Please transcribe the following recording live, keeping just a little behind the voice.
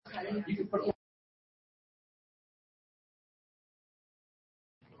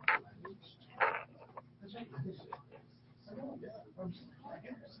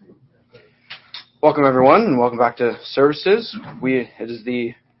Welcome everyone, and welcome back to services. It is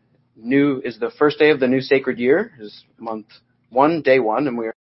the first day of the new sacred year. It is month 1, day 1, and we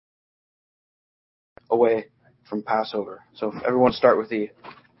are away from Passover. So if everyone start with the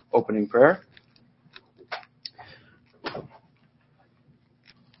opening prayer.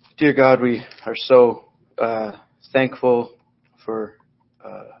 Dear God, we are so thankful for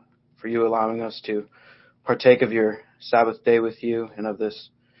you allowing us to partake of your Sabbath day with you and of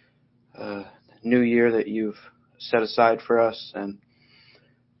this new year that you've set aside for us. And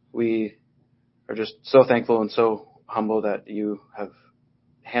we are just so thankful and so humble that you have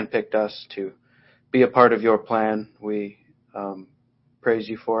handpicked us to be a part of your plan. We praise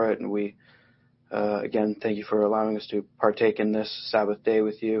you for it, and we again thank you for allowing us to partake in this Sabbath day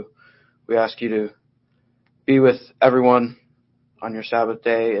with you. We ask you to be with everyone on your Sabbath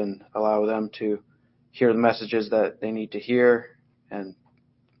day and allow them to hear the messages that they need to hear and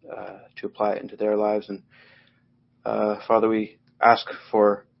to apply it into their lives. And Father, we ask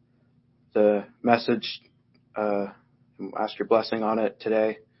for the message, ask your blessing on it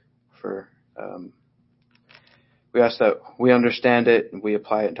today. We ask that we understand it and we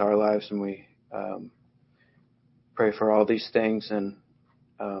apply it into our lives, and we pray for all these things, and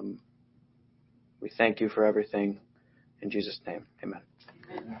we thank you for everything. In Jesus' name, amen.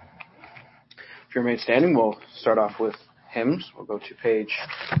 If you remain standing, we'll start off with hymns. We'll go to page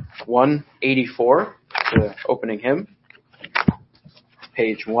 184, the opening hymn.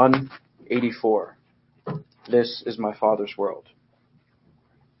 Page 184. This is my Father's world.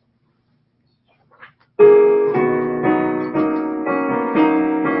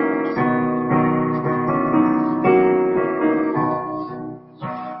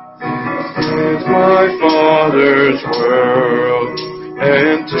 This is my Father's world,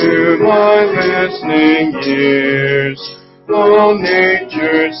 and to my listening ears all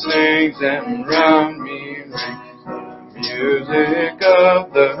nature sings, and round me rings the music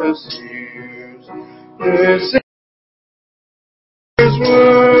of the spheres. This is His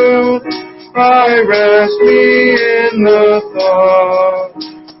world, I rest me in the thought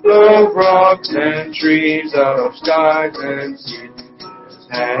of rocks and trees, of skies and seas,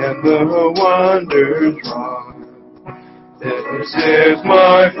 and the wonders wrought. This is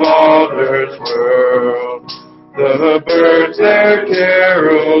my Father's world. The birds their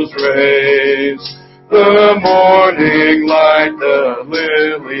carols raise, the morning light, the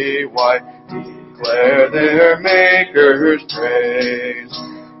lily white, declare their Maker's praise.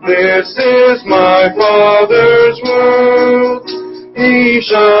 This is my Father's world. He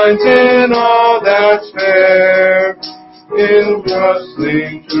shines in all that's fair, in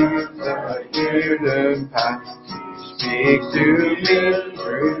rustling truth I hear them pass. He speaks to me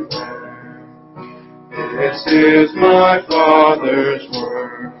everywhere. This is my Father's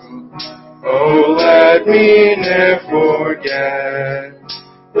world. Oh, let me never forget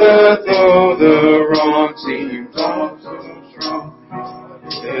that though the wrong seems all so strong, God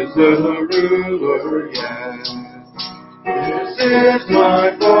is the ruler yet. This is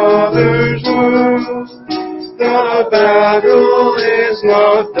my Father's world. The battle is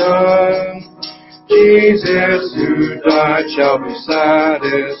not done. Jesus who died shall be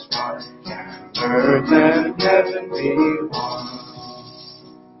satisfied. Earth and heaven be one.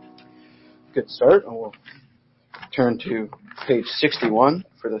 Good start. And we'll turn to page 61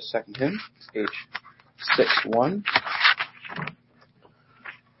 for the second hymn. Page 61.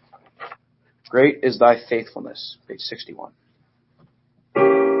 Great is thy faithfulness. Page 61.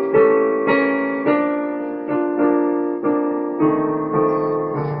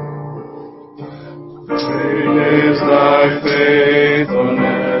 Great is thy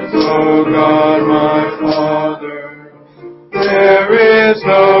faithfulness, O God my Father. There is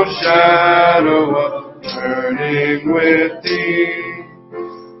no shadow of turning with thee.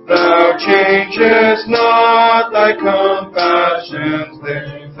 Thou changest not, thy compassions,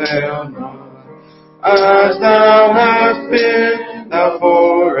 they fail not. As thou hast been, thou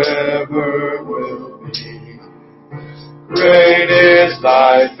forever will be. Great is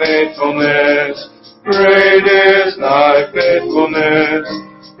thy faithfulness, great is thy faithfulness.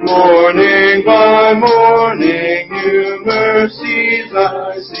 Morning by morning, new mercies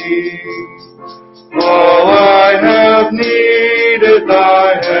I see. All I have needed,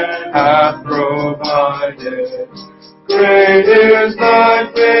 thy hand hath provided. Great is thy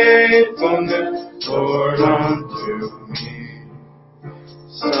faithfulness, Lord, unto me.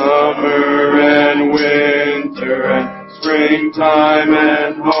 Summer and winter and springtime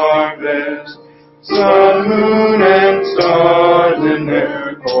and harvest, sun, moon, and stars in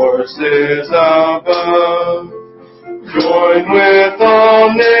their courses above. Join with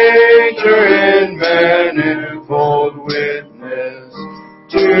all nature in manifold witness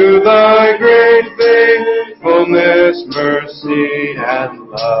to thy great faithfulness, mercy, and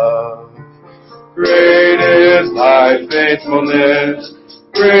love. Great is thy faithfulness,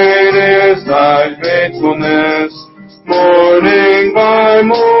 great is thy faithfulness. Morning by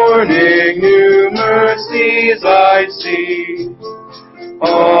morning, new mercies I see.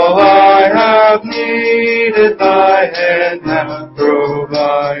 All I have needed, thy hand hath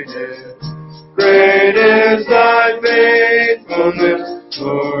provided. Great is thy faithfulness,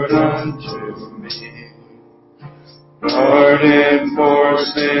 Lord, unto me. Pardon for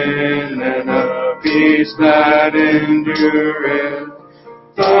sin and a peace that endureth.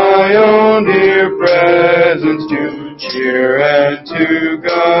 Thy own dear presence to cheer and to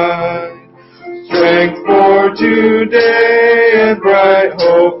guide. Strength for today and bright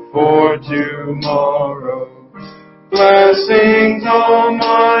hope for tomorrow. Blessings all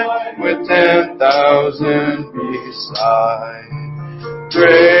mine with 10,000 beside.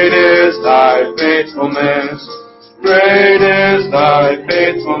 Great is thy faithfulness, great is thy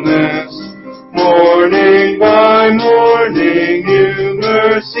faithfulness. Morning by morning new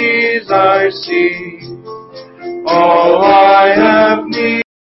mercies I see. All I have needed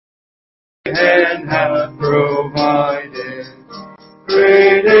and hath provided.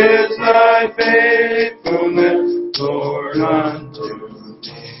 Great is thy faithfulness, Lord, unto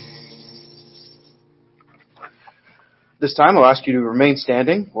me. This time I'll ask you to remain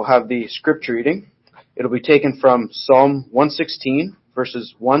standing. We'll have the scripture reading. It'll be taken from Psalm 116,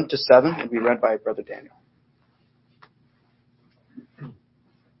 verses 1 to 7, and be read by Brother Daniel.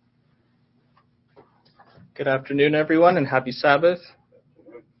 Good afternoon, everyone, and happy Sabbath.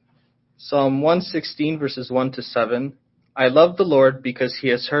 Psalm 116, verses 1 to 7. I love the Lord because he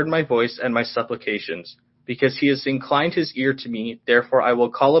has heard my voice and my supplications. Because he has inclined his ear to me, therefore I will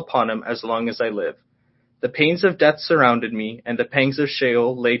call upon him as long as I live. The pains of death surrounded me, and the pangs of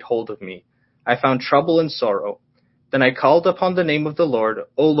Sheol laid hold of me. I found trouble and sorrow. Then I called upon the name of the Lord.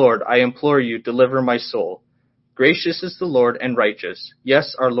 O Lord, I implore you, deliver my soul. Gracious is the Lord and righteous.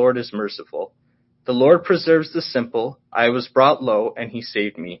 Yes, our Lord is merciful. The Lord preserves the simple. I was brought low, and he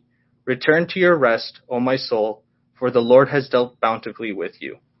saved me. Return to your rest, O my soul, for the Lord has dealt bountifully with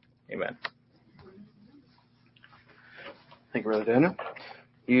you. Amen. Thank you, Brother Daniel.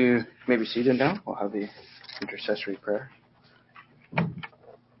 You may be seated now. We'll have the intercessory prayer.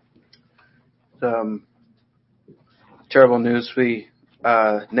 Terrible news.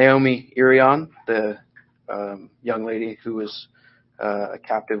 Naomi Irion, the young lady who was a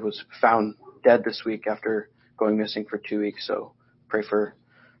captive, was found dead this week after going missing for 2 weeks. So pray for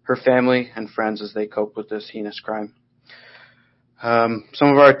her family and friends as they cope with this heinous crime. Some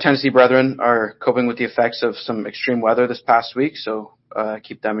of our Tennessee brethren are coping with the effects of some extreme weather this past week, so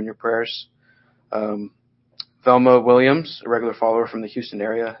keep them in your prayers. Velma Williams, a regular follower from the Houston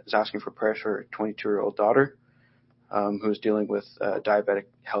area, is asking for prayers for her 22-year-old daughter, who is dealing with diabetic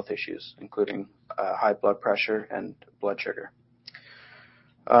health issues, including high blood pressure and blood sugar.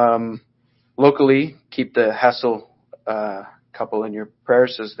 Locally, keep the Hessel couple in your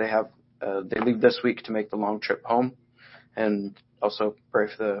prayers as they leave this week to make the long trip home, and also pray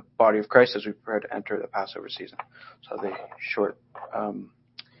for the body of Christ as we prepare to enter the Passover season. So the short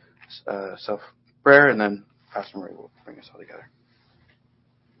self-prayer, and then Pastor Marie will bring us all together.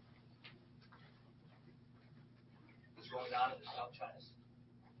 What's going on in the South China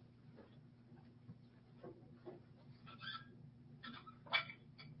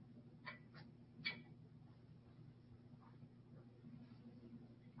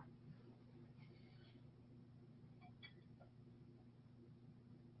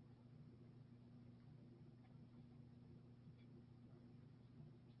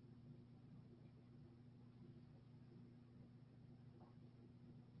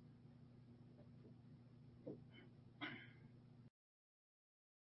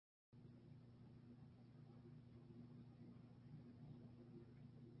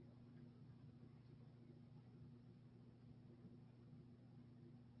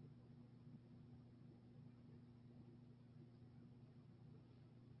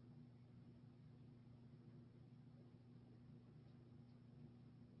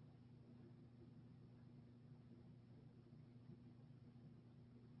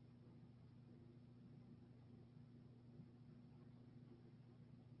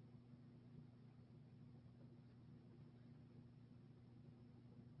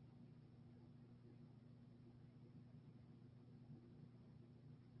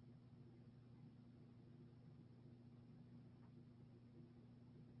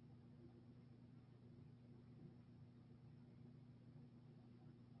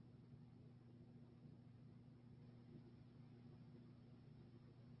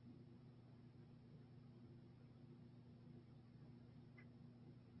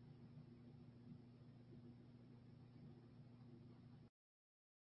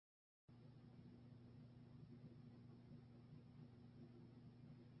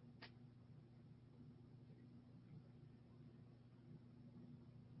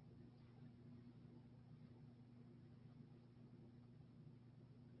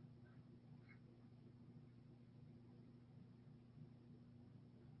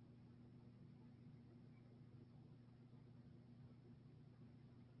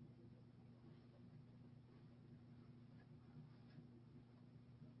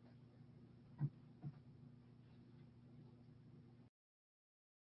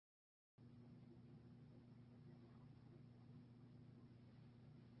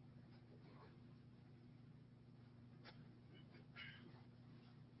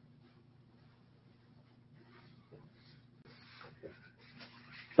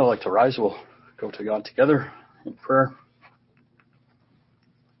I'd like to rise. We'll go to God together in prayer.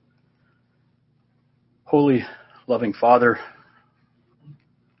 Holy, loving Father,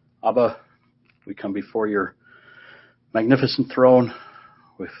 Abba, we come before your magnificent throne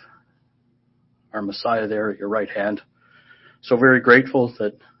with our Messiah there at your right hand. So very grateful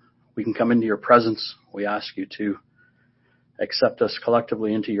that we can come into your presence. We ask you to accept us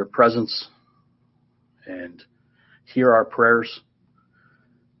collectively into your presence and hear our prayers.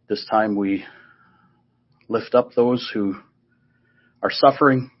 This time we lift up those who are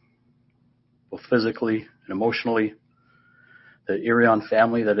suffering, both physically and emotionally. The Adrian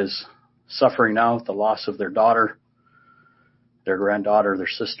family that is suffering now at the loss of their daughter, their granddaughter, their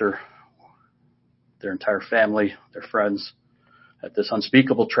sister, their entire family, their friends, at this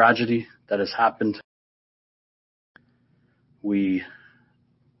unspeakable tragedy that has happened. We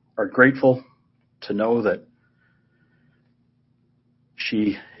are grateful to know that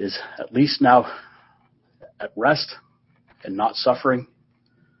she is at least now at rest and not suffering.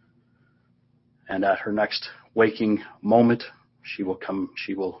 And at her next waking moment, she will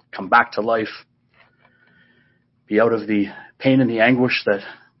come back to life, be out of the pain and the anguish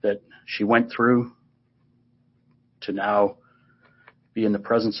that she went through, to now be in the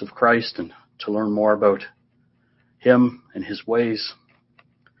presence of Christ and to learn more about him and his ways.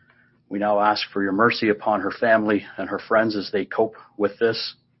 We now ask for your mercy upon her family and her friends as they cope with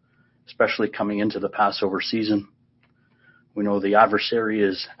this, especially coming into the Passover season. We know the adversary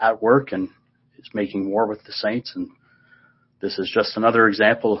is at work and is making war with the saints, and this is just another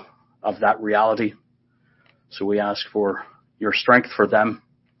example of that reality. So we ask for your strength for them,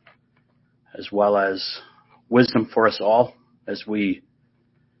 as well as wisdom for us all as we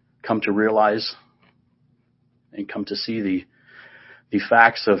come to realize and come to see the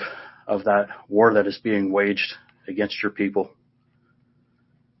facts of that war that is being waged against your people.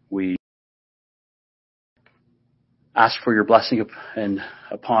 We ask for your blessing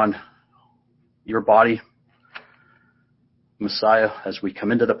upon your body, Messiah, as we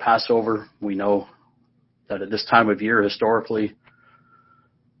come into the Passover. We know that at this time of year, historically,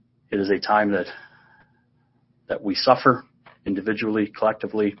 it is a time that we suffer individually,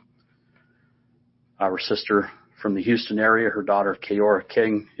 collectively. Our sister from the Houston area, her daughter, Keora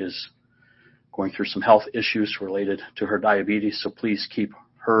King, is going through some health issues related to her diabetes. So please keep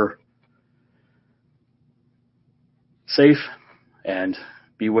her safe and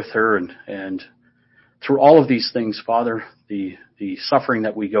be with her. And through all of these things, Father, the suffering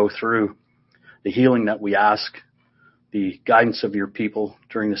that we go through, the healing that we ask, the guidance of your people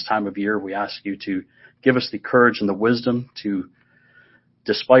during this time of year, we ask you to give us the courage and the wisdom to,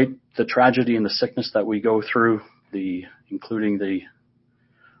 despite the tragedy and the sickness that we go through, including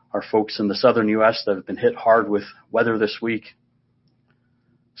our folks in the southern U.S. that have been hit hard with weather this week,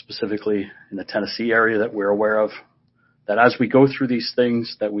 specifically in the Tennessee area that we're aware of, that as we go through these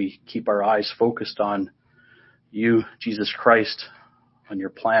things, that we keep our eyes focused on you, Jesus Christ, on your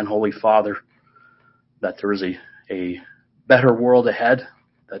plan, Holy Father, that there is a better world ahead,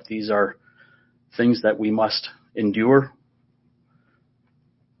 that these are things that we must endure,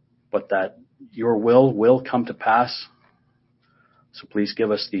 but that your will come to pass. So please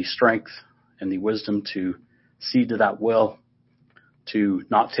give us the strength and the wisdom to see to that will, to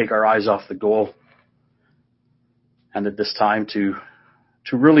not take our eyes off the goal, and at this time to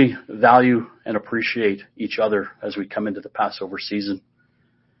really value and appreciate each other as we come into the Passover season.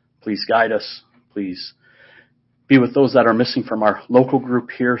 Please guide us. Please be with those that are missing from our local group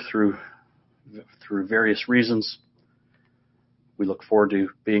here through various reasons. We look forward to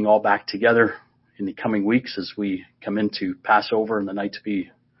being all back together in the coming weeks as we come into Passover and the night to be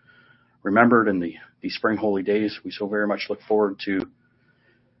remembered and the spring holy days. We so very much look forward to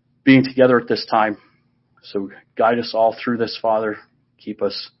being together at this time. So guide us all through this, Father. Keep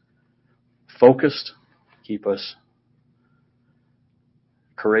us focused. Keep us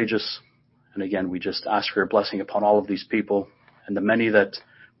courageous. And again, we just ask for your blessing upon all of these people and the many that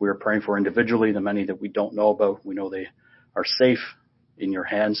we are praying for individually, the many that we don't know about. We know they are safe in your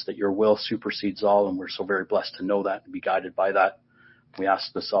hands, that your will supersedes all, and we're so very blessed to know that and be guided by that. We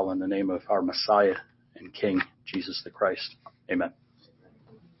ask this all in the name of our Messiah and King, Jesus the Christ. Amen.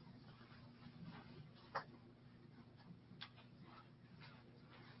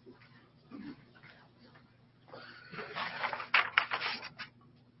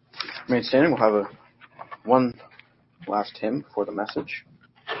 Remain standing. We'll have one last hymn for the message.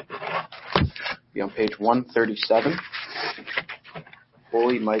 Be on page 137.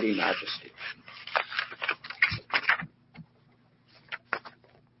 Holy, Mighty Majesty.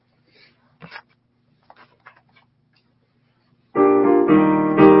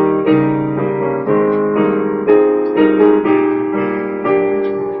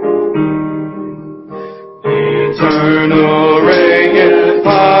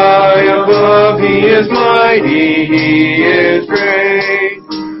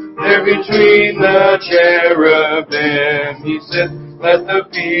 between the cherubim. He sits, let the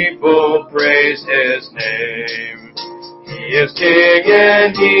people praise His name. He is King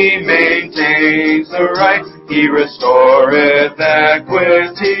and He maintains the right. He restoreth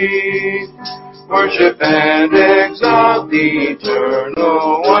equity. Worship and exalt the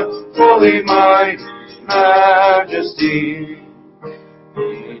Eternal One, holy mighty majesty.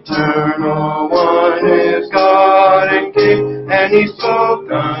 The Eternal One is God and King, and He spoke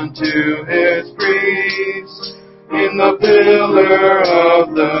unto His priests. In the pillar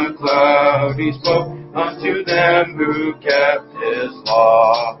of the cloud He spoke unto them who kept His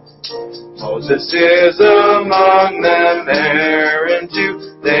law. Moses is among them, Aaron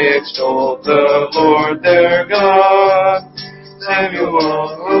too. They extol the Lord their God.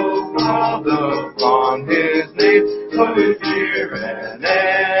 Samuel called upon His name, so He feared and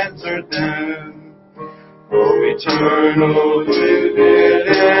answered them. O eternal, you did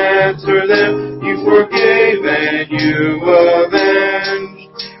answer them. You forgave and you avenged.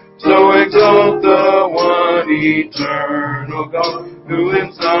 So exalt the one eternal God, who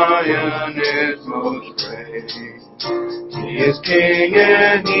in Zion is most great. He is King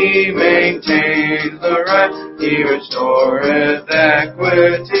and He maintains the right. He restoreth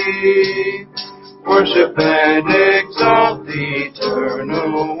equity. Worship and exalt the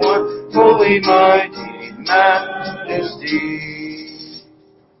Eternal One, holy mighty majesty.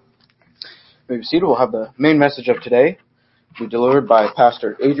 May be seated. We'll have the main message of today be delivered by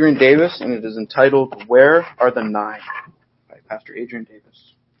Pastor Adrian Davis, and it is entitled, Where Are the Nine? By Pastor Adrian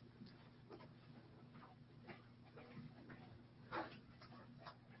Davis.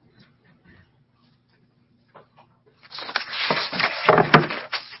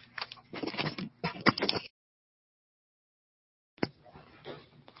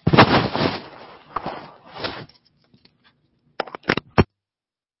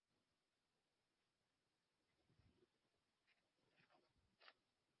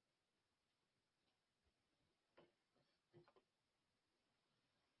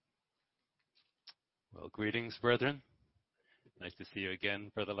 Well, greetings, brethren. Nice to see you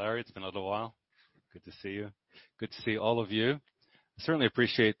again, Brother Larry. It's been a little while. Good to see you. Good to see all of you. I certainly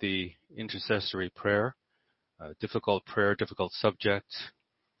appreciate the intercessory prayer, difficult prayer, difficult subject.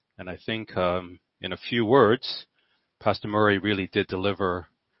 And I think in a few words, Pastor Murray really did deliver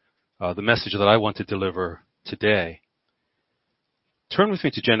the message that I want to deliver today. Turn with me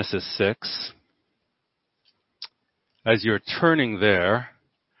to Genesis 6. As you're turning there,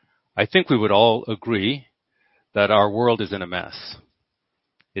 I think we would all agree that our world is in a mess.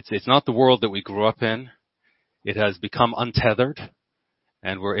 It's not the world that we grew up in. It has become untethered,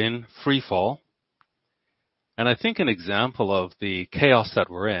 and we're in free fall. And I think an example of the chaos that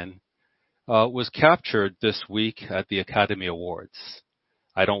we're in was captured this week at the Academy Awards.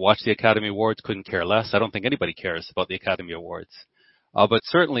 I don't watch the Academy Awards, couldn't care less. I don't think anybody cares about the Academy Awards. But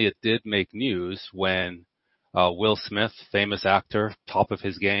certainly it did make news when Will Smith, famous actor, top of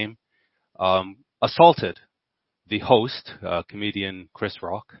his game, assaulted the host, comedian Chris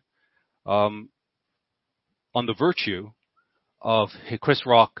Rock, on the virtue of Chris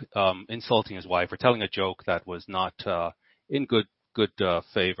Rock insulting his wife or telling a joke that was not in good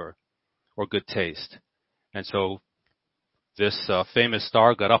favor or good taste. And so this famous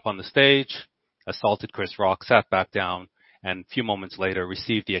star got up on the stage, assaulted Chris Rock, sat back down, and a few moments later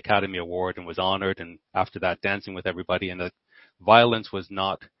received the Academy Award and was honored, and after that dancing with everybody, and that violence was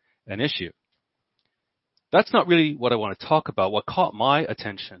not an issue. That's not really what I want to talk about. What caught my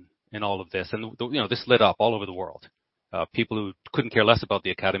attention in all of this, and this lit up all over the world. People who couldn't care less about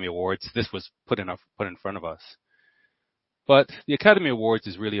the Academy Awards, this was put in front of us. But the Academy Awards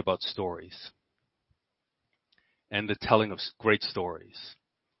is really about stories and the telling of great stories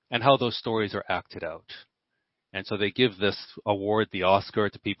and how those stories are acted out. And so they give this award, the Oscar,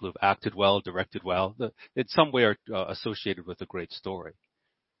 to people who've acted well, directed well. It's some way associated with a great story.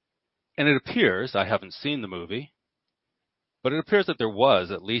 And it appears, I haven't seen the movie, but it appears that there was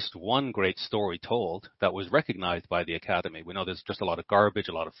at least one great story told that was recognized by the Academy. We know there's just a lot of garbage,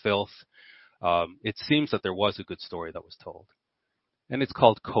 a lot of filth. It seems that there was a good story that was told. And it's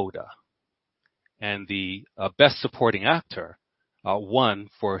called Coda. And the best supporting actor won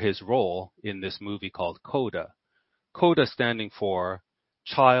for his role in this movie called Coda. Coda standing for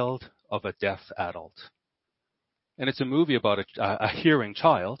Child of a Deaf Adult. And it's a movie about a hearing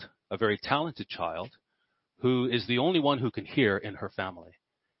child, a very talented child, who is the only one who can hear in her family.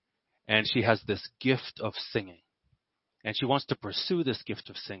 And she has this gift of singing. And she wants to pursue this gift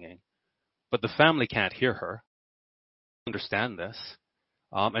of singing. But the family can't hear her. Understand this.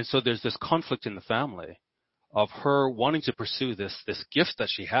 And so there's this conflict in the family of her wanting to pursue this gift that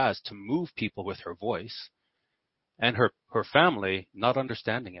she has to move people with her voice, and her family not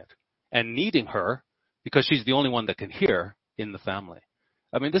understanding it and needing her because she's the only one that can hear in the family.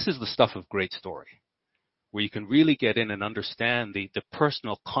 I mean, this is the stuff of great story, where you can really get in and understand the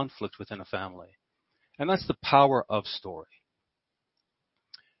personal conflict within a family. And that's the power of story.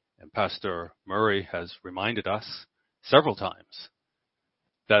 And Pastor Murray has reminded us several times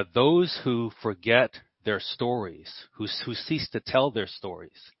that those who forget their stories, who cease to tell their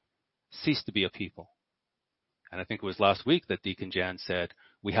stories, cease to be a people. And I think it was last week that Deacon Jan said,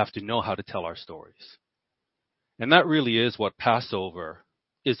 we have to know how to tell our stories. And that really is what Passover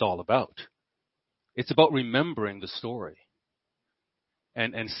is all about. It's about remembering the story.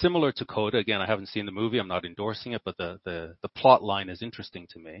 And similar to Coda, again, I haven't seen the movie, I'm not endorsing it, but the plot line is interesting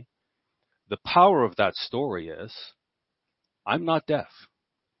to me. The power of that story is, I'm not deaf.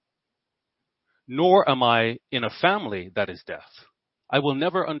 Nor am I in a family that is deaf. I will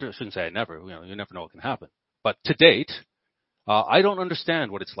never shouldn't say I never, you never know what can happen. But to date, I don't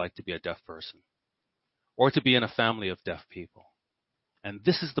understand what it's like to be a deaf person or to be in a family of deaf people. And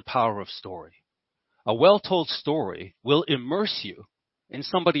this is the power of story. A well-told story will immerse you in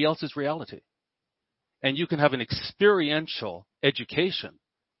somebody else's reality. And you can have an experiential education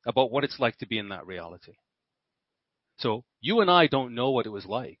about what it's like to be in that reality. So you and I don't know what it was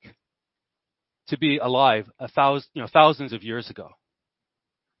like to be alive thousands of years ago,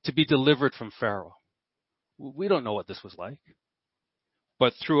 to be delivered from Pharaoh. We don't know what this was like.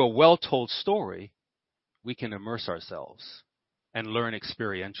 But through a well-told story, we can immerse ourselves and learn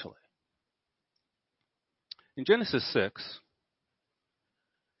experientially. In Genesis 6,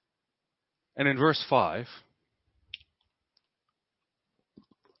 and in verse 5,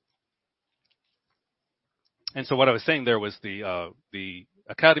 and so what I was saying there was the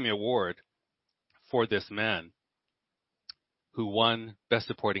Academy Award for this man who won Best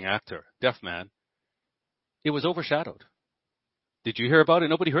Supporting Actor, deaf man, it was overshadowed. Did you hear about it?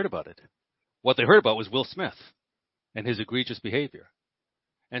 Nobody heard about it. What they heard about was Will Smith and his egregious behavior.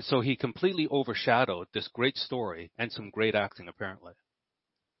 And so he completely overshadowed this great story and some great acting, apparently.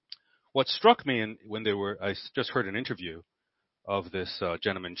 What struck me I just heard an interview of this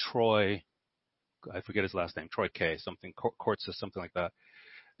gentleman, Troy, I forget his last name, Troy K, something, Courts or something like that.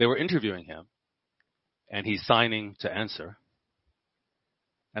 They were interviewing him, and he's signing to answer.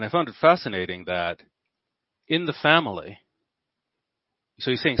 And I found it fascinating that in the family,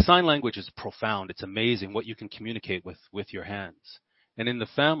 so he's saying sign language is profound. It's amazing what you can communicate with your hands. And in the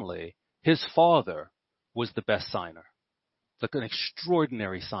family, his father was the best signer, like an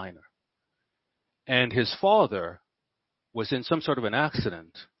extraordinary signer. And his father was in some sort of an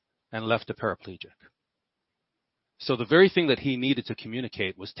accident and left a paraplegic. So the very thing that he needed to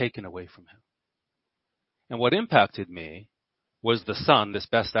communicate was taken away from him. And what impacted me was the son, this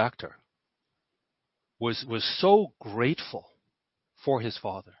best actor, was so grateful for his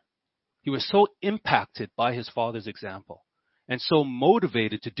father. He was so impacted by his father's example and so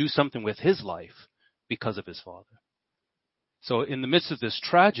motivated to do something with his life because of his father. So in the midst of this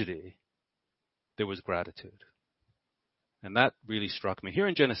tragedy, there was gratitude. And that really struck me. Here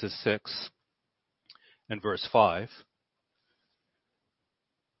in Genesis 6 and verse 5,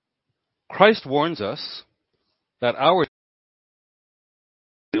 Christ warns us that our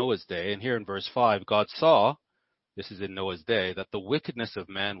Noah's day, and here in verse 5, God saw, this is in Noah's day, that the wickedness of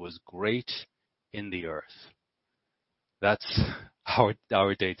man was great in the earth. That's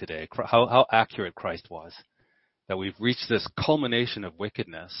our day today, how accurate Christ was, that we've reached this culmination of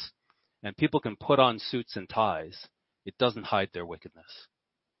wickedness, and people can put on suits and ties. It doesn't hide their wickedness.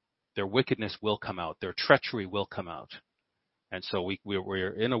 Their wickedness will come out. Their treachery will come out. And so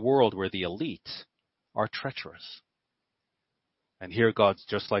we're in a world where the elite are treacherous. And here God's,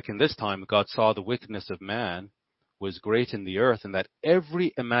 just like in this time, God saw the wickedness of man was great in the earth, and that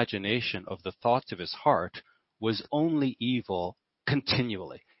every imagination of the thoughts of his heart was only evil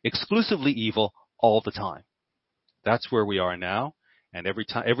continually, exclusively evil all the time. That's where we are now. And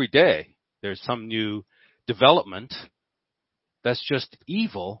every day, there's some new development that's just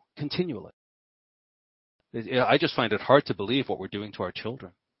evil continually. I just find it hard to believe what we're doing to our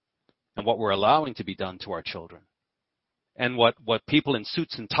children and what we're allowing to be done to our children and what people in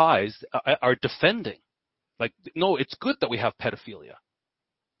suits and ties are defending. Like, no, it's good that we have pedophilia.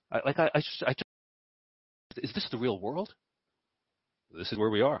 Is this the real world? This is where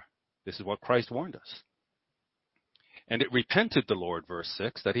we are. This is what Christ warned us. And it repented the Lord, verse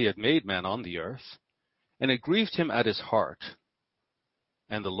 6, that he had made man on the earth, and it grieved him at his heart.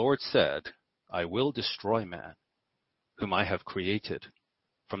 And the Lord said, I will destroy man, whom I have created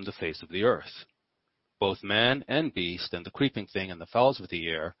from the face of the earth, both man and beast, and the creeping thing and the fowls of the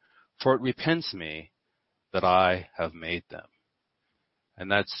air, for it repents me that I have made them. And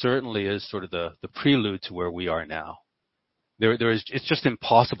that certainly is sort of the prelude to where we are now. It's just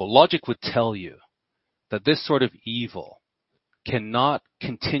impossible. Logic would tell you that this sort of evil cannot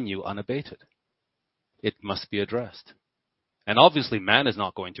continue unabated. It must be addressed. And obviously man is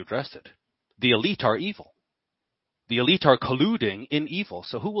not going to address it. The elite are evil. The elite are colluding in evil.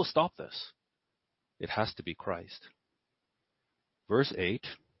 So who will stop this? It has to be Christ. Verse 8,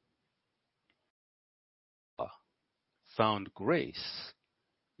 found grace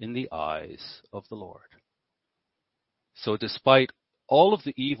in the eyes of the Lord. So despite all of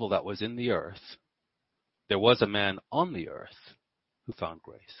the evil that was in the earth, there was a man on the earth who found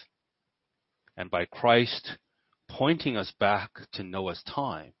grace. And by Christ pointing us back to Noah's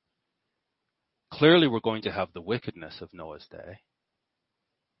time, clearly we're going to have the wickedness of Noah's day,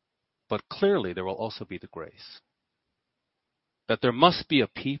 but clearly there will also be the grace. That there must be a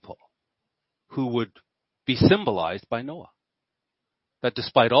people who would be symbolized by Noah. That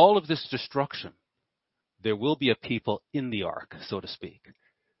despite all of this destruction, there will be a people in the ark, so to speak.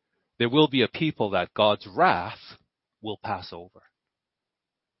 There will be a people that God's wrath will pass over.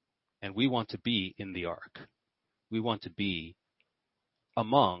 And we want to be in the ark. We want to be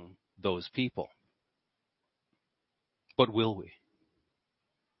among those people. But will we?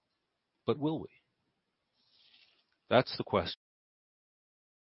 But will we? That's the question.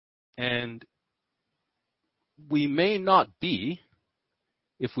 And we may not be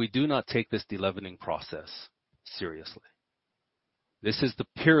if we do not take this de-leavening process seriously. This is the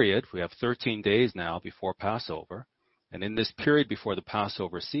period, we have 13 days now before Passover, and in this period before the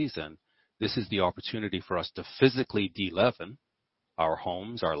Passover season, this is the opportunity for us to physically de-leaven our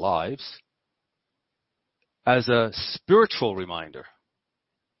homes, our lives, as a spiritual reminder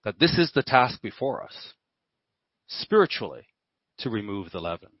that this is the task before us, spiritually, to remove the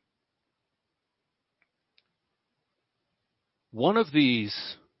leaven. One of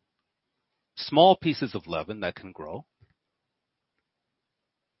these small pieces of leaven that can grow,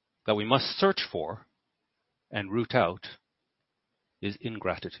 that we must search for and root out, is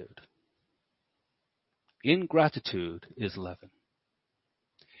ingratitude. Ingratitude is leaven.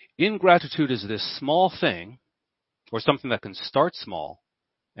 Ingratitude is this small thing, or something that can start small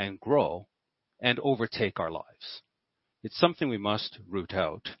and grow and overtake our lives. It's something we must root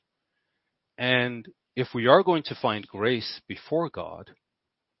out. And if we are going to find grace before God,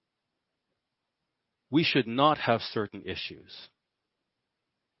 we should not have certain issues.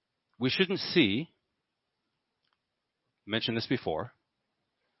 We shouldn't see, I mentioned this before,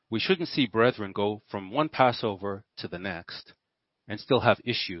 we shouldn't see brethren go from one Passover to the next and still have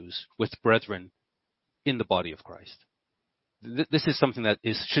issues with brethren in the body of Christ. This is something that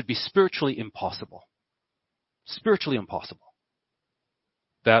should be spiritually impossible. Spiritually impossible.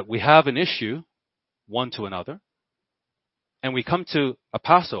 That we have an issue one to another, and we come to a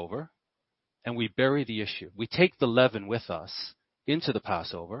Passover, and we bury the issue. We take the leaven with us into the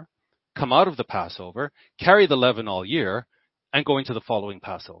Passover, come out of the Passover, carry the leaven all year, and go into the following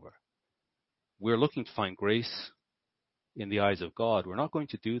Passover. We're looking to find grace in the eyes of God. We're not going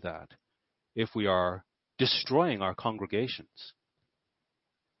to do that if we are destroying our congregations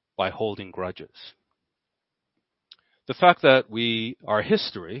by holding grudges. The fact that our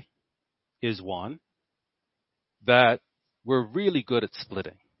history is one that we're really good at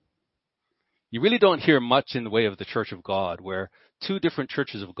splitting. You really don't hear much in the way of the Church of God where two different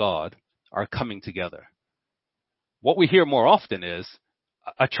churches of God are coming together. What we hear more often is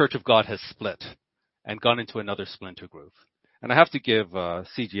a Church of God has split and gone into another splinter group. And I have to give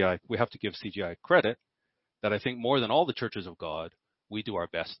CGI credit that I think more than all the churches of God, we do our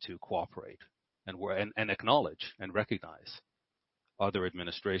best to cooperate and acknowledge and recognize other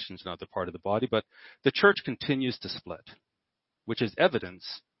administrations and other part of the body. But the church continues to split, which is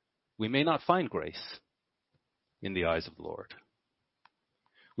evidence we may not find grace in the eyes of the Lord.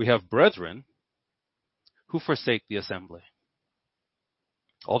 We have brethren who forsake the assembly.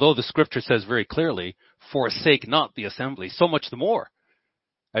 Although the scripture says very clearly, forsake not the assembly, so much the more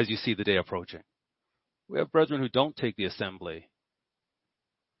as you see the day approaching. We have brethren who don't take the assembly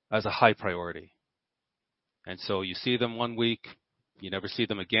as a high priority. And so you see them one week, you never see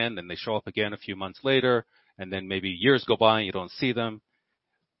them again, then they show up again a few months later, and then maybe years go by and you don't see them.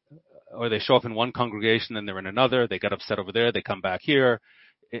 Or they show up in one congregation and they're in another, they get upset over there, they come back here.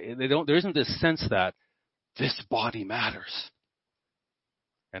 There isn't this sense that this body matters.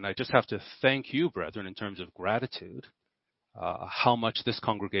 And I just have to thank you, brethren, in terms of gratitude, how much this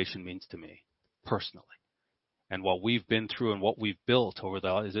congregation means to me personally. and what we've been through and what we've built over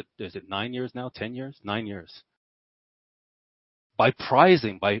the, is it 9 years now, 10 years? 9 years. By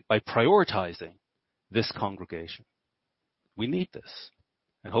prioritizing this congregation. We need this.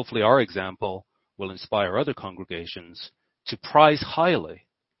 And hopefully our example will inspire other congregations to prize highly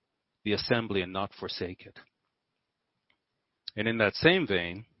the assembly and not forsake it. And in that same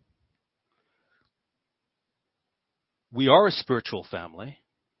vein, we are a spiritual family,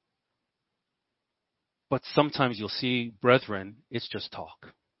 but sometimes you'll see brethren, it's just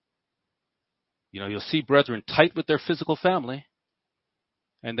talk. You'll see brethren tight with their physical family,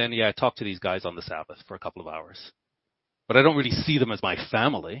 and then, I talk to these guys on the Sabbath for a couple of hours. But I don't really see them as my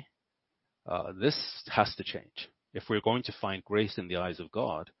family. This has to change. If we're going to find grace in the eyes of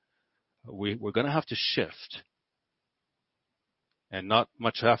God, we're going to have to shift. And not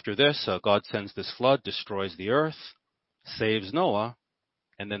much after this, God sends this flood, destroys the earth, saves Noah,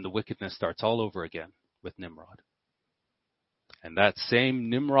 and then the wickedness starts all over again with Nimrod. And that same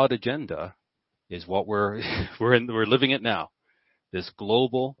Nimrod agenda is what we're living it now. This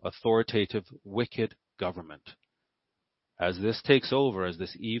global, authoritative, wicked government. As this takes over, as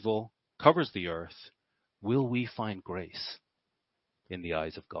this evil covers the earth, will we find grace in the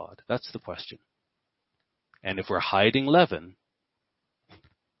eyes of God? That's the question. And if we're hiding leaven,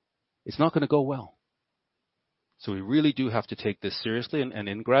 it's not going to go well. So we really do have to take this seriously, and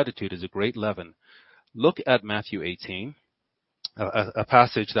ingratitude is a great leaven. Look at Matthew 18, a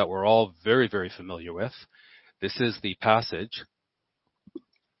passage that we're all very, very familiar with. This is the passage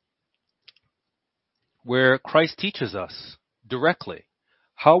where Christ teaches us directly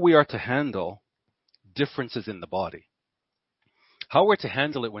how we are to handle differences in the body. How we're to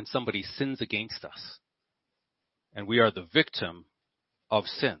handle it when somebody sins against us and we are the victim of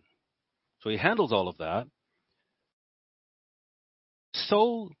sin. So he handles all of that.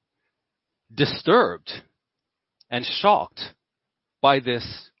 So disturbed and shocked by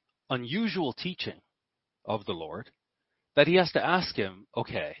this unusual teaching of the Lord that he has to ask him,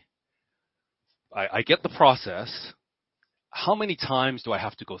 okay, I get the process. How many times do I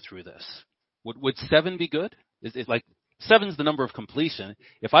have to go through this? Would 7 be good? Is it like 7's the number of completion?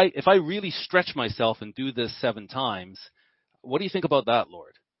 If I really stretch myself and do this 7 times, what do you think about that,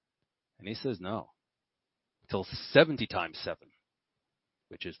 Lord? And he says no, till 70 times 7,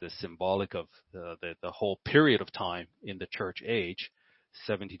 which is the symbolic of the whole period of time in the church age,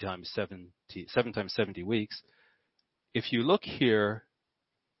 7 times 70 weeks. If you look here,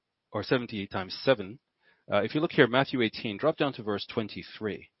 or 70 times 7, if you look here, Matthew 18, drop down to verse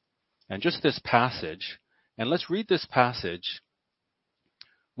 23. And just this passage, and let's read this passage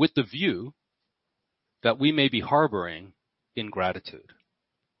with the view that we may be harboring ingratitude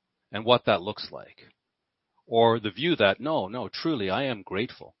and what that looks like. Or the view that, no, truly I am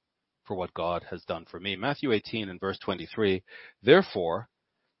grateful for what God has done for me. Matthew 18 and verse 23, therefore,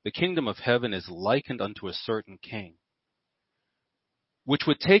 the kingdom of heaven is likened unto a certain king, which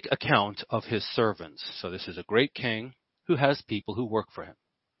would take account of his servants. So this is a great king who has people who work for him.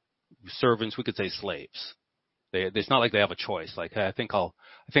 Servants, we could say slaves. It's not like they have a choice. Like, hey, I think I'll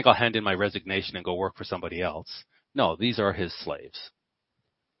hand in my resignation and go work for somebody else. No, these are his slaves.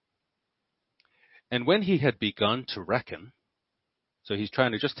 And when he had begun to reckon, so he's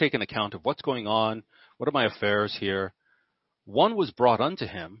trying to just take an account of what's going on, what are my affairs here, one was brought unto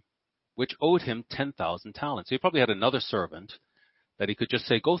him, which owed him 10,000 talents. So he probably had another servant that he could just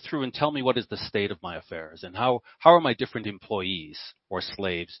say, go through and tell me what is the state of my affairs and how are my different employees or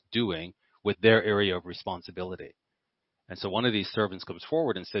slaves doing with their area of responsibility. And so one of these servants comes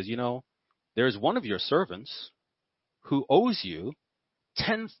forward and says, there's one of your servants who owes you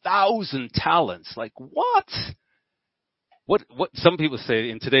 10,000 talents. Like, what? What some people say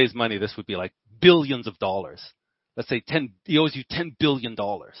in today's money, this would be like billions of dollars. Let's say he owes you $10 billion.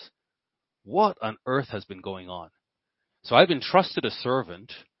 What on earth has been going on? So I've entrusted a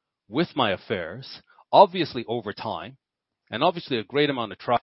servant with my affairs, obviously over time, and obviously a great amount of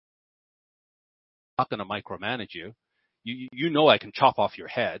trust. I'm not going to micromanage you. You know I can chop off your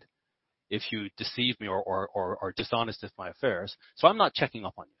head if you deceive me or are dishonest with my affairs. So I'm not checking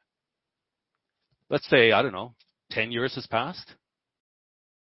up on you. Let's say, 10 years has passed.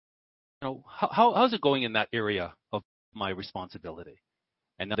 How's it going in that area of my responsibility?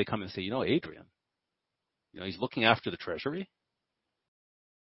 And now they come and say, Adrian, he's looking after the treasury.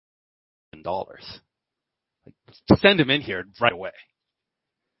 $1. Send him in here right away.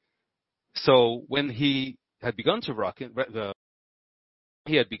 So when he had begun to reckon,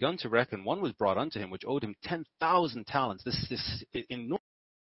 one was brought unto him, which owed him 10,000 talents. This enormous.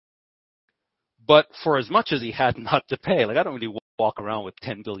 But for as much as he had not to pay, I don't really walk around with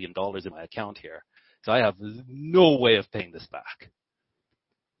 $10 billion in my account here. So I have no way of paying this back.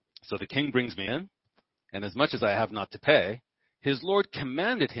 So the king brings me in, and as much as I have not to pay, his lord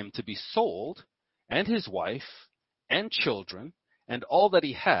commanded him to be sold, and his wife, and children, and all that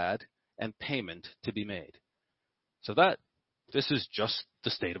he had, and payment to be made. So this is just the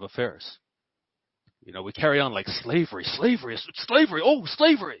state of affairs. We carry on like slavery, oh,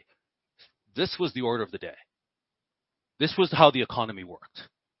 slavery. This was the order of the day. This was how the economy worked.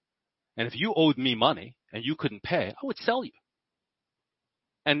 And if you owed me money and you couldn't pay, I would sell you.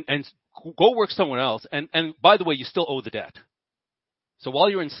 And go work somewhere else. And by the way, you still owe the debt. So while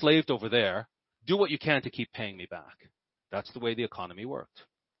you're enslaved over there, do what you can to keep paying me back. That's the way the economy worked.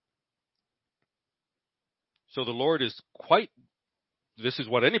 So the Lord this is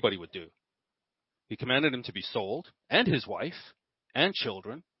what anybody would do. He commanded him to be sold, and his wife, and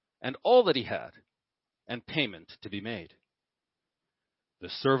children, and all that he had, and payment to be made. The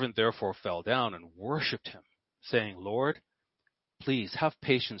servant therefore fell down and worshipped him, saying, Lord, please have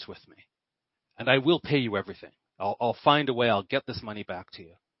patience with me, and I will pay you everything. I'll find a way. I'll get this money back to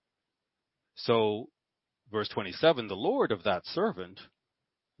you. So, verse 27, the Lord of that servant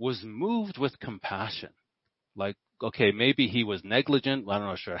was moved with compassion. Like, okay, maybe he was negligent. I don't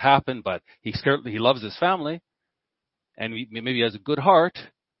know sure it happened, but he loves his family, and maybe he has a good heart.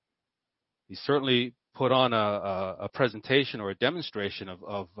 He certainly put on a presentation or a demonstration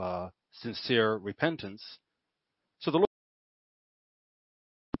of sincere repentance. So the Lord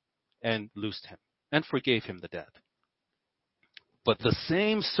and loosed him and forgave him the debt. But the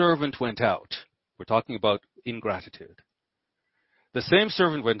same servant went out. We're talking about ingratitude. The same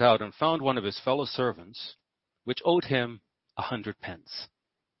servant went out and found one of his fellow servants, which owed him 100 pence.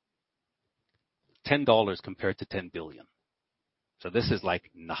 $10 compared to 10 billion. So this is like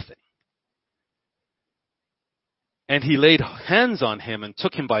nothing. And he laid hands on him and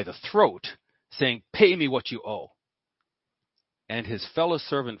took him by the throat, saying, pay me what you owe. And his fellow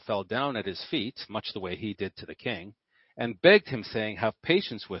servant fell down at his feet, much the way he did to the king, and begged him, saying, have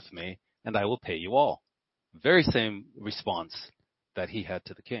patience with me, and I will pay you all. Very same response that he had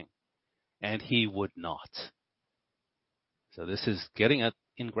to the king. And he would not. So this is getting at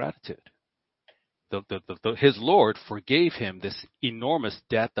ingratitude. His Lord forgave him this enormous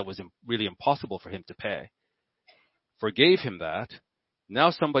debt that was really impossible for him to pay. Forgave him that. Now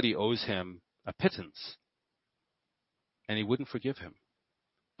somebody owes him a pittance. And he wouldn't forgive him,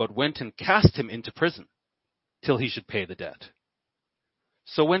 but went and cast him into prison till he should pay the debt.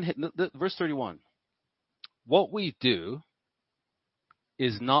 So verse 31, what we do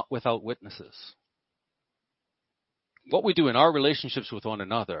is not without witnesses. What we do in our relationships with one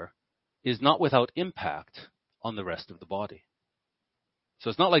another is not without impact on the rest of the body. So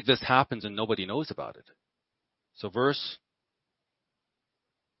it's not like this happens and nobody knows about it. So verse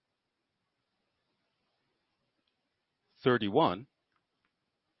 31,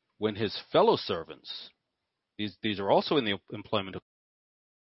 when his fellow servants, these are also in the employment of,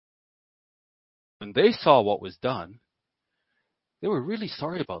 when they saw what was done, they were really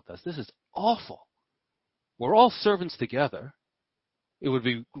sorry about this. This is awful. We're all servants together. It would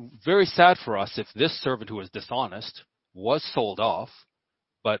be very sad for us if this servant who was dishonest was sold off,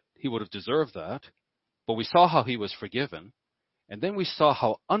 but he would have deserved that. But we saw how he was forgiven, and then we saw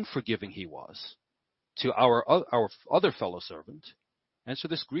how unforgiving he was to our other fellow servant, and so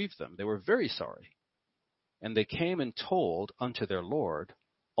this grieved them. They were very sorry. And they came and told unto their Lord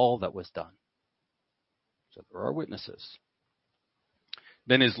all that was done. So there are witnesses.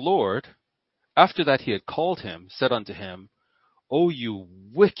 Then his Lord, after that he had called him, said unto him, O you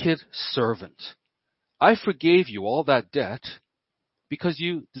wicked servant, I forgave you all that debt because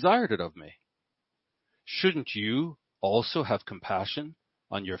you desired it of me. Shouldn't you also have compassion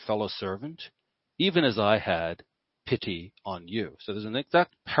on your fellow servant, even as I had pity on you? So there's an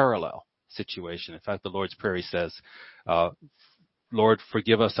exact parallel situation. In fact, the Lord's Prayer, he says, Lord,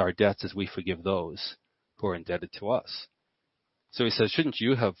 forgive us our debts as we forgive those who are indebted to us. So he says, shouldn't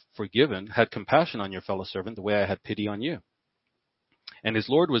you have had compassion on your fellow servant the way I had pity on you? And his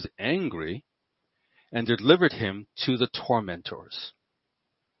Lord was angry and delivered him to the tormentors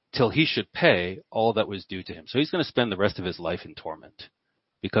till he should pay all that was due to him. So he's going to spend the rest of his life in torment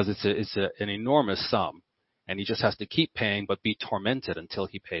because it's an enormous sum, and he just has to keep paying but be tormented until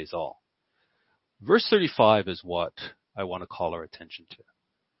he pays all. Verse 35 is what I want to call our attention to,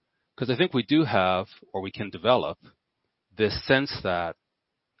 because I think we do have, or we can develop, this sense that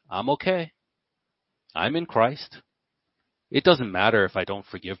I'm okay. I'm in Christ. It doesn't matter if I don't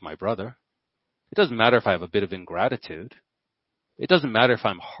forgive my brother. It doesn't matter if I have a bit of ingratitude. It doesn't matter if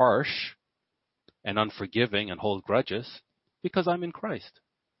I'm harsh and unforgiving and hold grudges, because I'm in Christ.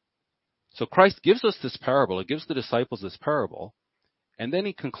 So Christ gives us this parable. He gives the disciples this parable. And then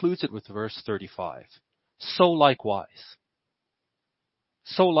he concludes it with verse 35. So likewise.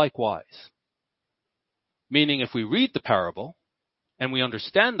 So likewise. Meaning if we read the parable and we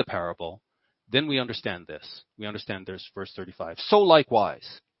understand the parable, then we understand this. We understand there's verse 35. So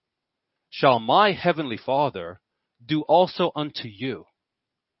likewise shall my heavenly Father do also unto you.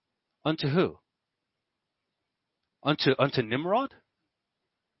 Unto who? Unto Nimrod?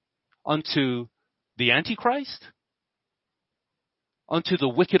 Unto the Antichrist? Unto the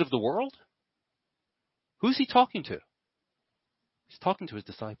wicked of the world? Who's he talking to? He's talking to his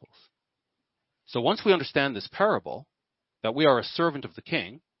disciples. So once we understand this parable, that we are a servant of the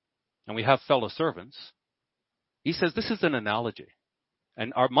king, and we have fellow servants, he says this is an analogy.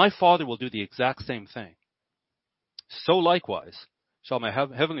 And my Father will do the exact same thing. So likewise shall my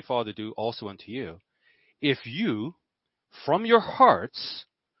heavenly Father do also unto you, if you, from your hearts,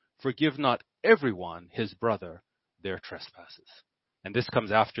 forgive not everyone his brother their trespasses. And this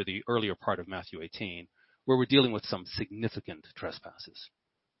comes after the earlier part of Matthew 18, where we're dealing with some significant trespasses.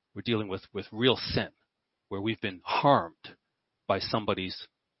 We're dealing with real sin, where we've been harmed by somebody's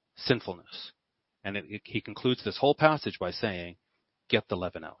sinfulness. And he concludes this whole passage by saying, get the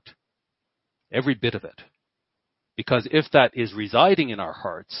leaven out. Every bit of it. Because if that is residing in our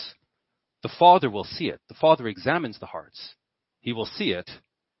hearts, the Father will see it. The Father examines the hearts. He will see it,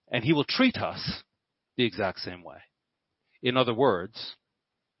 and he will treat us the exact same way. In other words,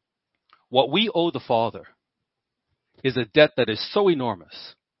 what we owe the Father is a debt that is so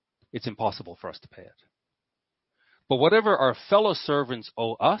enormous, it's impossible for us to pay it. But whatever our fellow servants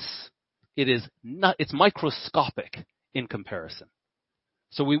owe us, it's microscopic in comparison.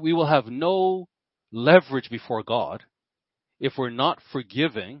 So we will have no leverage before God if we're not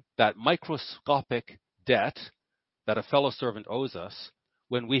forgiving that microscopic debt that a fellow servant owes us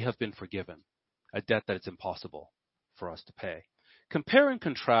when we have been forgiven, a debt that it's impossible for us to pay. Compare and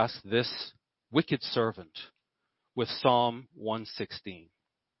contrast this wicked servant with Psalm 116,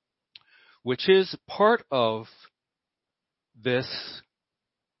 which is part of this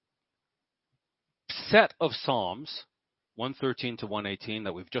set of Psalms, 113 to 118,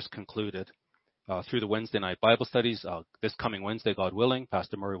 that we've just concluded through the Wednesday night Bible studies. This coming Wednesday, God willing,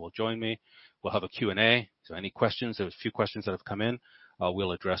 Pastor Murray will join me. We'll have a Q&A. So any questions, there's a few questions that have come in.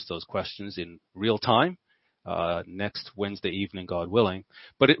 We'll address those questions in real time next Wednesday evening, God willing.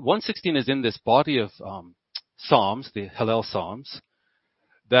 But 116 is in this body of Psalms, the Hallel Psalms,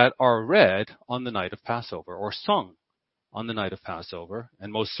 that are read on the night of Passover or sung on the night of Passover.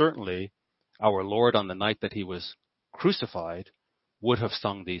 And most certainly, our Lord on the night that he was crucified would have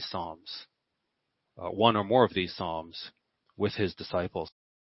sung these Psalms. One or more of these Psalms with his disciples.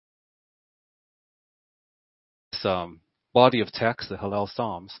 This body of text, the Hallel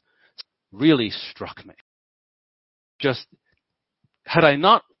Psalms, really struck me. Just, had I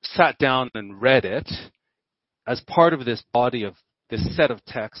not sat down and read it as part of this body of this set of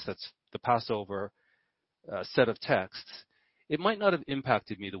texts, that's the Passover set of texts, it might not have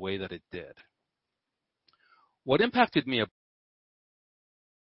impacted me the way that it did. What impacted me about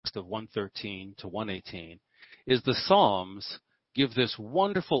of 113 to 118 is the Psalms give this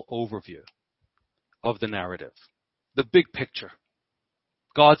wonderful overview of the narrative, the big picture,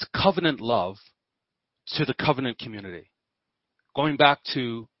 God's covenant love to the covenant community, going back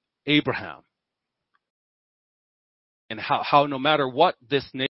to Abraham, and how no matter what this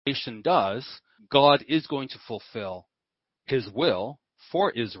nation does, God is going to fulfill his will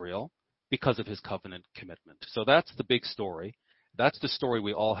for Israel because of his covenant commitment. So that's the big story. That's the story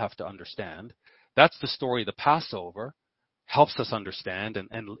we all have to understand. That's the story the Passover helps us understand and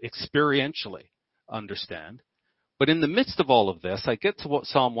experientially understand. But in the midst of all of this, I get to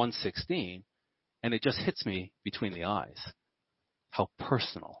Psalm 116, and it just hits me between the eyes how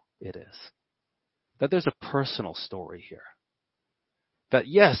personal it is. That there's a personal story here. That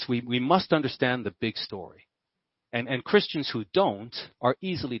yes, we must understand the big story. And Christians who don't are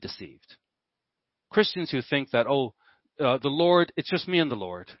easily deceived. Christians who think that, the Lord, it's just me and the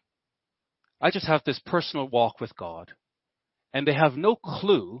Lord. I just have this personal walk with God. And they have no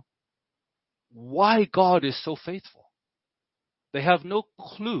clue why God is so faithful. They have no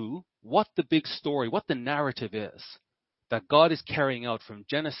clue what the big story, what the narrative is that God is carrying out from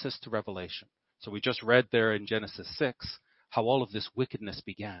Genesis to Revelation. So we just read there in Genesis 6 how all of this wickedness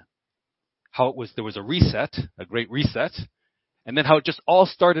began. How there was a reset, a great reset, and then how it just all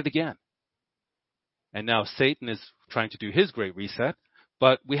started again. And now Satan is trying to do his great reset,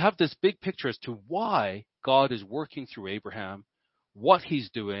 but we have this big picture as to why God is working through Abraham, what he's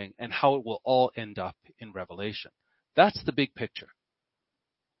doing, and how it will all end up in Revelation. That's the big picture.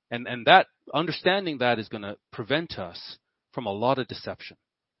 And that understanding that is going to prevent us from a lot of deception.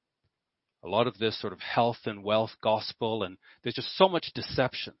 A lot of this sort of health and wealth gospel, and there's just so much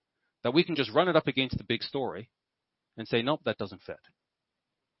deception that we can just run it up against the big story and say, nope, that doesn't fit.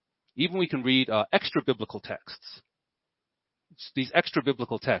 Even we can read extra biblical texts. These extra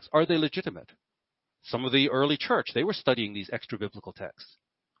biblical texts, are they legitimate? Some of the early church, they were studying these extra biblical texts.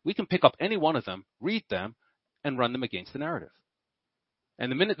 We can pick up any one of them, read them, and run them against the narrative.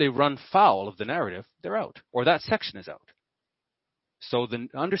 And the minute they run foul of the narrative, they're out, or that section is out. So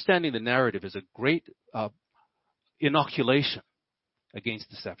understanding the narrative is a great inoculation against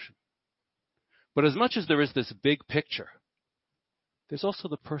deception. But as much as there is this big picture, there's also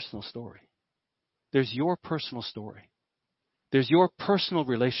the personal story. There's your personal story. There's your personal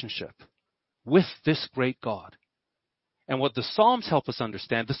relationship with this great God. And what the Psalms help us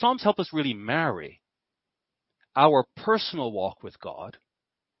understand, the Psalms help us really marry our personal walk with God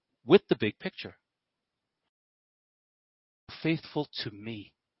with the big picture. Faithful to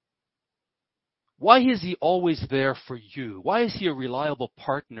me. Why is he always there for you? Why is he a reliable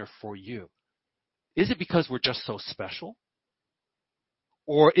partner for you? Is it because we're just so special?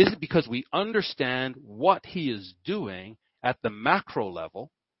 Or is it because we understand what he is doing at the macro level,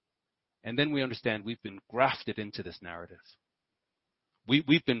 and then we understand we've been grafted into this narrative?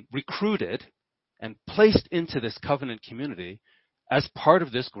 We've been recruited and placed into this covenant community as part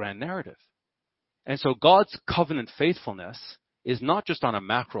of this grand narrative. And so God's covenant faithfulness is not just on a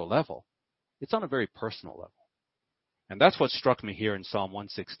macro level, it's on a very personal level. And that's what struck me here in Psalm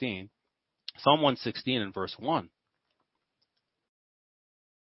 116. Psalm 116 and verse 1.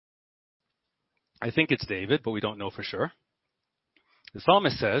 I think it's David, but we don't know for sure. The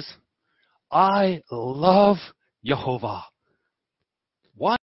psalmist says, I love Jehovah.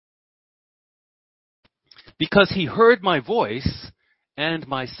 Why? Because he heard my voice and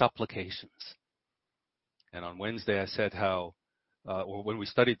my supplications. And on Wednesday I said how, or when we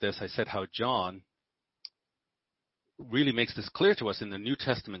studied this, I said how John really makes this clear to us in the New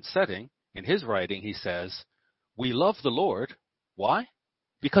Testament setting. In his writing, he says, we love the Lord. Why?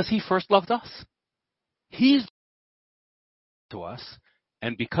 Because he first loved us. He's to us,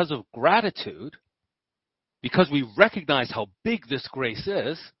 and because of gratitude, because we recognize how big this grace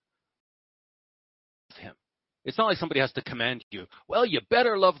is, him. It's not like somebody has to command you, well, you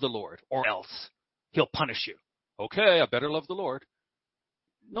better love the Lord, or else he'll punish you. Okay, I better love the Lord.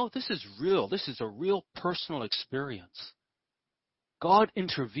 No, this is real. This is a real personal experience. God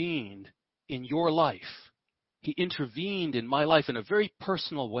intervened in your life. He intervened in my life in a very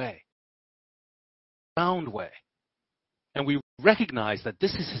personal way, profound way. And we recognize that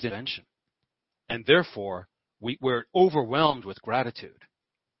this is his intervention. And therefore, we're overwhelmed with gratitude.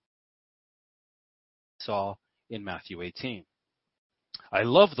 Saw in Matthew 18. I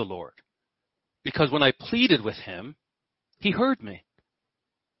love the Lord because when I pleaded with him, he heard me.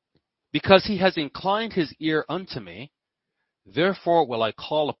 Because he has inclined his ear unto me, therefore will I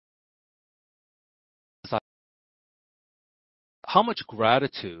call upon. How much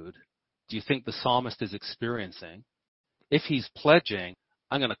gratitude do you think the psalmist is experiencing if he's pledging,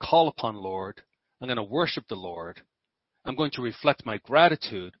 I'm going to call upon the Lord, I'm going to worship the Lord, I'm going to reflect my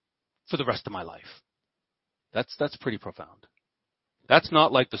gratitude for the rest of my life? That's pretty profound. That's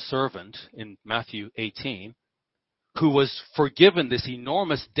not like the servant in Matthew 18 who was forgiven this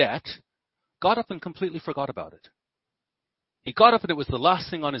enormous debt, got up and completely forgot about it. He got up and it was the last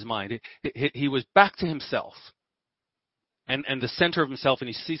thing on his mind. He was back to himself and the center of himself, and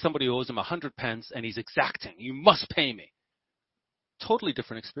he sees somebody who owes him 100 pence and he's exacting. You must pay me. Totally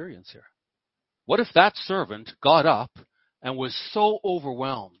different experience here. What if that servant got up and was so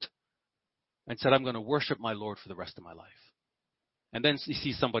overwhelmed and said, I'm going to worship my Lord for the rest of my life? And then he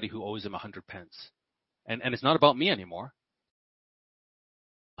sees somebody who owes him 100 pence. And it's not about me anymore.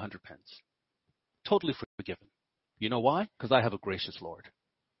 100 pence. Totally forgiven. You know why? Because I have a gracious Lord.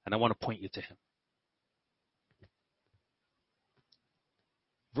 And I want to point you to him.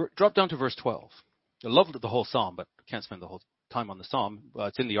 Drop down to verse 12. I love the whole psalm, but I can't spend the whole time on the psalm.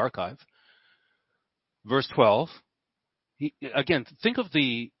 It's in the archive. Verse 12. Again, think of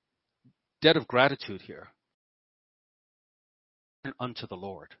the debt of gratitude here. Unto the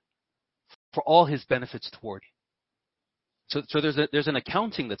Lord for all his benefits toward you. So there's an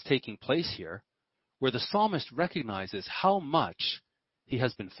accounting that's taking place here where the psalmist recognizes how much he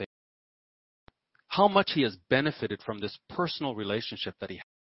has been faithful, how much he has benefited from this personal relationship that he has.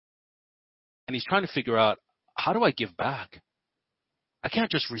 And he's trying to figure out, how do I give back? I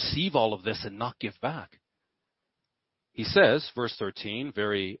can't just receive all of this and not give back. He says, verse 13,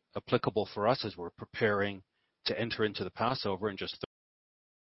 very applicable for us as we're preparing to enter into the Passover in just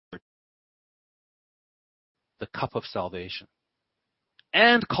the cup of salvation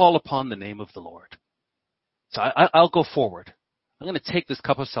and call upon the name of the Lord. So I'll go forward. I'm going to take this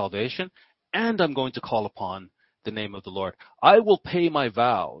cup of salvation and I'm going to call upon the name of the Lord. I will pay my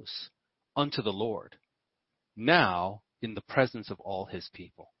vows unto the Lord now in the presence of all his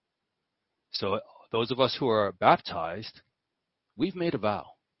people. So those of us who are baptized, we've made a vow.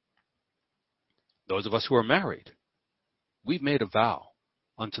 Those of us who are married, we've made a vow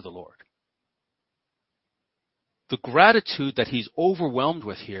unto the Lord. The gratitude that he's overwhelmed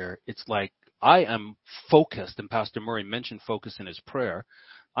with here, it's like I am focused, and Pastor Murray mentioned focus in his prayer.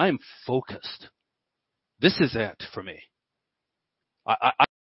 I am focused. This is it for me.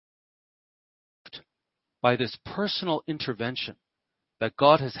 By this personal intervention that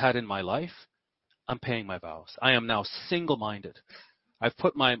God has had in my life, I'm paying my vows. I am now single-minded. I've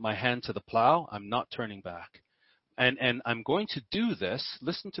put my hand to the plow. I'm not turning back. And I'm going to do this.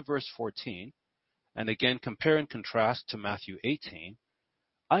 Listen to verse 14. And again, compare and contrast to Matthew 18.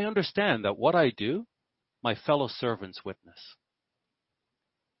 I understand that what I do, my fellow servants witness.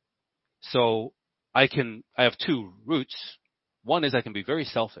 So I have two routes. One is I can be very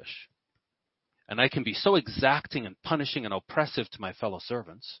selfish. And I can be so exacting and punishing and oppressive to my fellow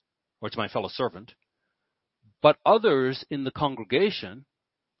servants, or to my fellow servant. But others in the congregation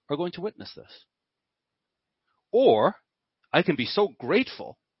are going to witness this. Or I can be so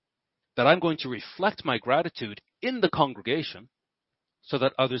grateful that I'm going to reflect my gratitude in the congregation so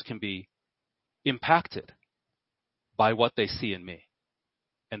that others can be impacted by what they see in me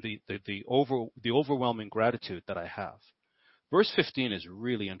and the overwhelming gratitude that I have. Verse 15 is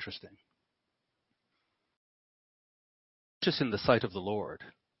really interesting. Just in the sight of the Lord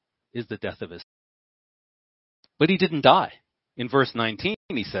is the death of his. But he didn't die. In verse 19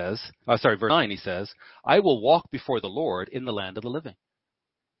 he says, verse 9 he says, I will walk before the Lord in the land of the living.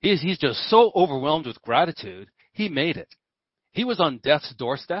 He's just so overwhelmed with gratitude, he made it. He was on death's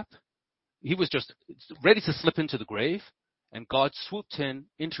doorstep. He was just ready to slip into the grave, and God swooped in,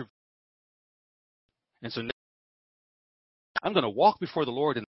 intervened. And so now I'm going to walk before the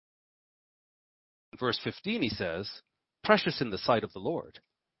Lord. In verse 15 he says, precious in the sight of the Lord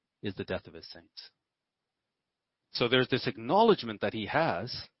is the death of his saints. So there's this acknowledgement that he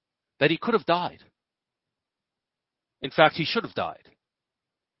has that he could have died. In fact, he should have died,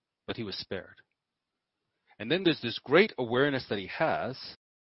 but he was spared. And then there's this great awareness that he has.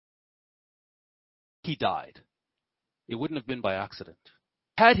 He died. It wouldn't have been by accident.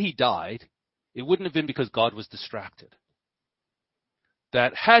 Had he died, it wouldn't have been because God was distracted.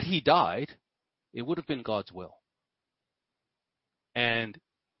 That had he died, it would have been God's will. And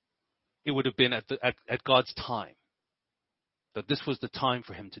it would have been at God's time. That this was the time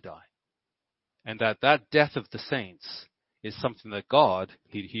for him to die. And that death of the saints is something that God,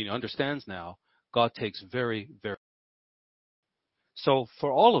 he understands now, God takes very, very. So for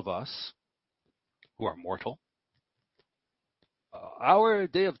all of us who are mortal, our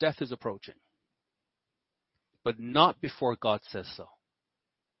day of death is approaching. But not before God says so.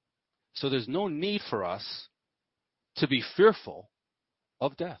 So there's no need for us to be fearful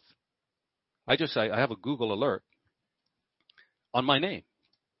of death. I have a Google alert on my name.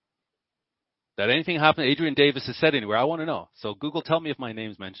 That anything happened, Adrian Davis has said anywhere, I want to know. So Google, tell me if my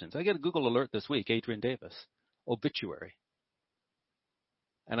name's mentioned. So I get a Google alert this week, Adrian Davis, obituary.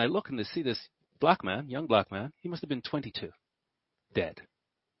 And I look and I see this young black man, he must have been 22, dead.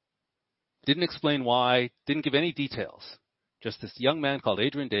 Didn't explain why, didn't give any details. Just this young man called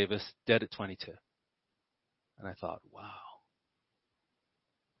Adrian Davis, dead at 22. And I thought, wow.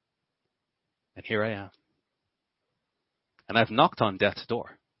 And here I am. And I've knocked on death's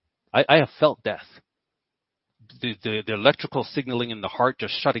door. I have felt death. The electrical signaling in the heart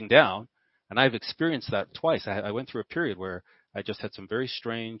just shutting down. And I've experienced that twice. I went through a period where I just had some very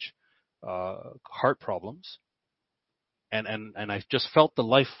strange heart problems. And I just felt the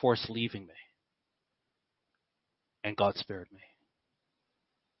life force leaving me. And God spared me.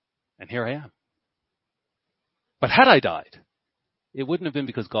 And here I am. But had I died, it wouldn't have been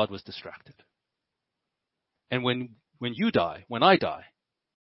because God was distracted. And when you die, when I die,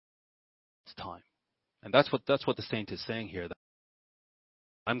 it's time. And that's what the saint is saying here. That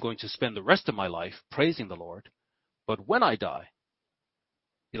I'm going to spend the rest of my life praising the Lord, but when I die,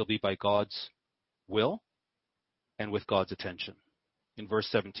 it'll be by God's will and with God's attention. In verse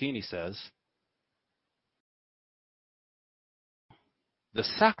 17 he says, the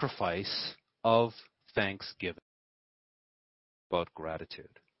sacrifice of thanksgiving, about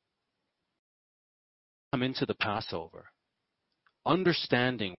gratitude. Come into the Passover,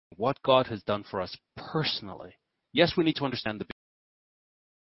 understanding what God has done for us personally. Yes, we need to understand the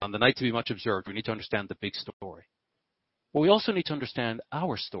On the night to be much observed, we need to understand the big story. But we also need to understand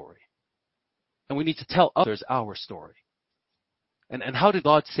our story. And we need to tell others our story. And how did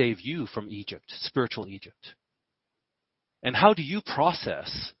God save you from Egypt, spiritual Egypt? And how do you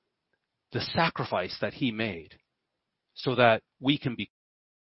process the sacrifice that he made so that we can be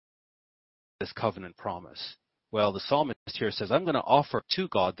this covenant promise? Well, the psalmist here says, I'm going to offer to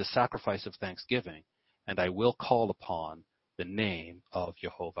God the sacrifice of thanksgiving, and I will call upon the name of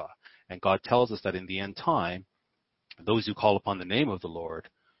Jehovah. And God tells us that in the end time, those who call upon the name of the Lord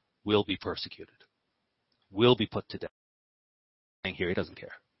will be persecuted, will be put to death. And here he doesn't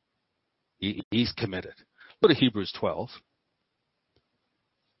care. He's committed. Go to Hebrews 12.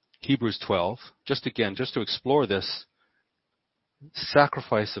 Hebrews 12, just to explore this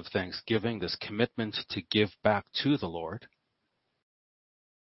sacrifice of thanksgiving, this commitment to give back to the Lord,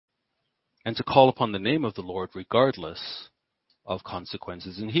 and to call upon the name of the Lord regardless of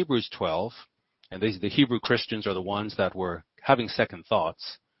consequences. In Hebrews 12, and the Hebrew Christians are the ones that were having second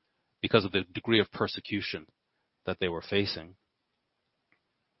thoughts because of the degree of persecution that they were facing.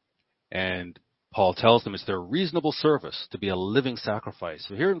 And Paul tells them it's their reasonable service to be a living sacrifice.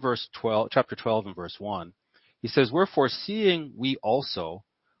 So here in chapter 12 and verse 1, he says, Wherefore, seeing we also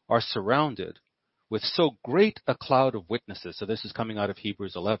are surrounded with so great a cloud of witnesses. So this is coming out of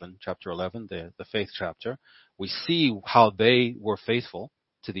Hebrews 11, chapter 11, the faith chapter. We see how they were faithful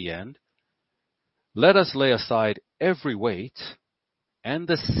to the end. Let us lay aside every weight and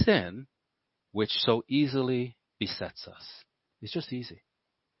the sin which so easily besets us. It's just easy.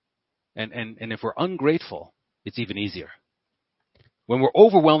 And if we're ungrateful, it's even easier. When we're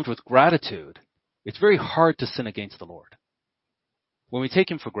overwhelmed with gratitude, it's very hard to sin against the Lord. When we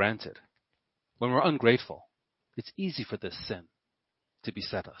take him for granted, when we're ungrateful, it's easy for this sin to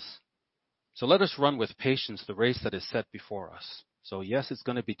beset us. So let us run with patience the race that is set before us. So yes, it's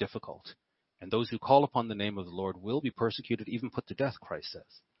going to be difficult. And those who call upon the name of the Lord will be persecuted, even put to death, Christ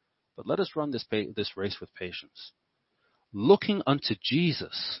says. But let us run this race with patience, looking unto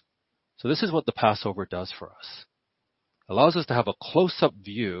Jesus. So this is what the Passover does for us. It allows us to have a close-up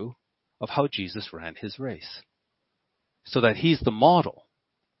view of how Jesus ran his race, so that he's the model.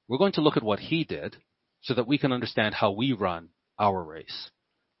 We're going to look at what he did so that we can understand how we run our race.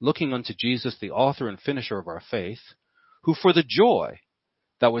 Looking unto Jesus, the author and finisher of our faith, who for the joy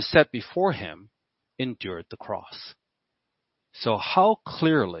that was set before him endured the cross. So how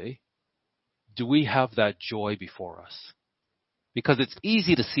clearly do we have that joy before us? Because it's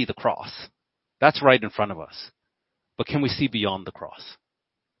easy to see the cross. That's right in front of us. But can we see beyond the cross?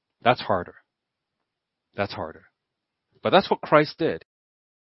 That's harder. That's harder. But that's what Christ did.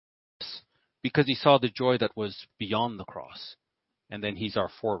 Because he saw the joy that was beyond the cross. And then he's our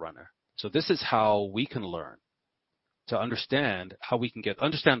forerunner. So this is how we can learn to understand how we can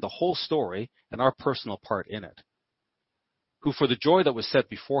understand the whole story and our personal part in it. Who for the joy that was set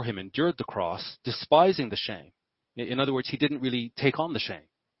before him endured the cross, despising the shame. In other words, he didn't really take on the shame.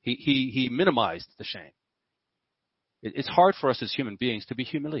 He minimized the shame. It's hard for us as human beings to be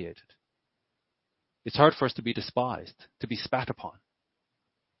humiliated. It's hard for us to be despised, to be spat upon.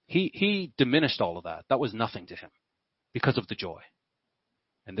 He diminished all of that. That was nothing to him because of the joy.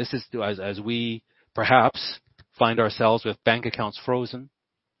 And this is as we perhaps find ourselves with bank accounts frozen,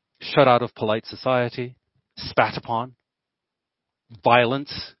 shut out of polite society, spat upon,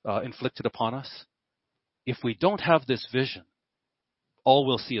 violence inflicted upon us. If we don't have this vision, all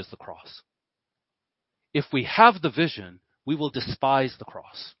we'll see is the cross. If we have the vision, we will despise the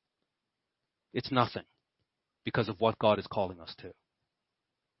cross. It's nothing because of what God is calling us to.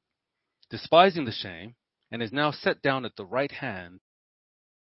 Despising the shame, and is now set down at the right hand,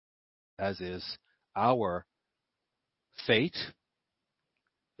 as is our fate,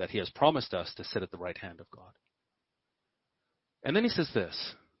 that he has promised us to sit at the right hand of God. And then he says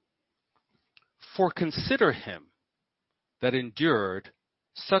this, for consider him that endured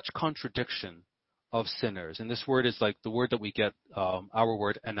such contradiction of sinners. And this word is like the word that we get, our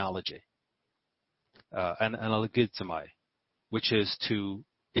word analogy, analogizomai, which is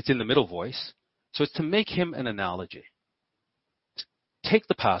it's in the middle voice. So it's to make him an analogy. Take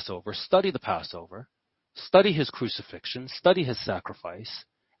the Passover, study his crucifixion, study his sacrifice,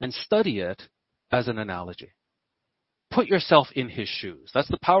 and study it as an analogy. Put yourself in his shoes. That's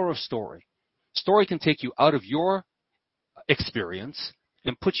the power of story. Story can take you out of your experience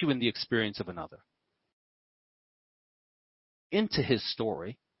and put you in the experience of another. Into his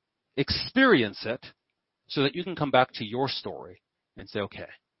story, experience it, so that you can come back to your story and say, okay,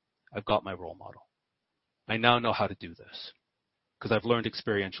 I've got my role model. I now know how to do this because I've learned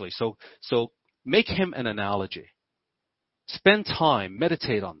experientially. So make him an analogy. spend time,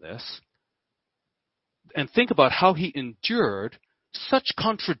 meditate on this, and think about how he endured such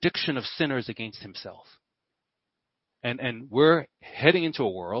contradiction of sinners against himself. And we're heading into a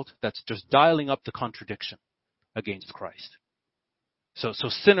world that's just dialing up the contradiction against Christ. So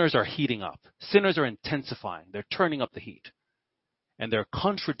sinners are heating up. Sinners are intensifying. They're turning up the heat. And they're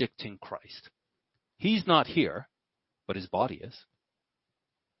contradicting Christ. He's not here, but his body is.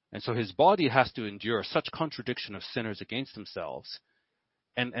 And so his body has to endure such contradiction of sinners against themselves.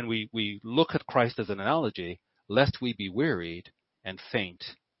 And we look at Christ as an analogy, lest we be wearied and faint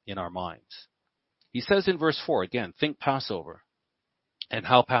in our minds. He says in verse 4, again, think Passover, and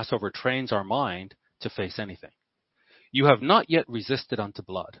how Passover trains our mind to face anything. You have not yet resisted unto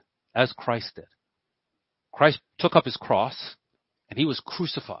blood, as Christ did. Christ took up his cross, and he was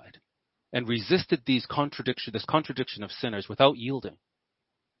crucified, and resisted this contradiction of sinners without yielding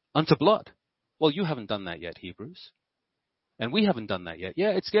unto blood. Well, you haven't done that yet, Hebrews. And we haven't done that yet. Yeah,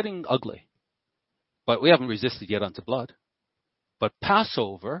 it's getting ugly. But we haven't resisted yet unto blood. But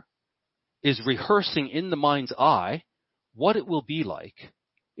Passover is rehearsing in the mind's eye what it will be like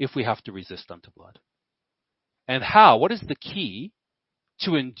if we have to resist unto blood. And how? What is the key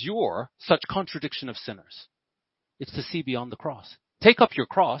to endure such contradiction of sinners? It's to see beyond the cross. Take up your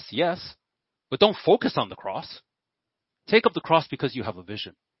cross, yes, but don't focus on the cross. Take up the cross because you have a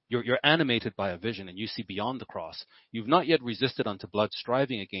vision. You're animated by a vision and you see beyond the cross. You've not yet resisted unto blood,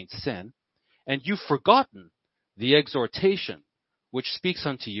 striving against sin, and you've forgotten the exhortation which speaks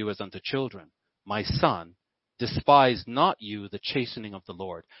unto you as unto children. My son, despise not you the chastening of the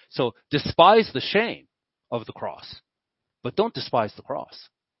Lord. So despise the shame of the cross, but don't despise the cross.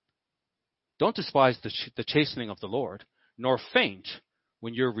 Don't despise the chastening of the Lord, nor faint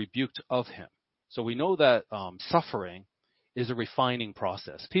when you're rebuked of him. So we know that suffering is a refining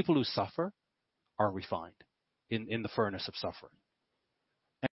process. People who suffer are refined in the furnace of suffering.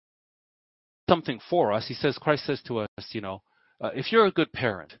 And something for us, Christ says to us, if you're a good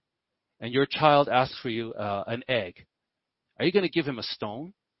parent and your child asks for you an egg, are you going to give him a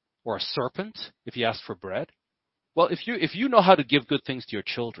stone or a serpent if he asks for bread? Well, if you know how to give good things to your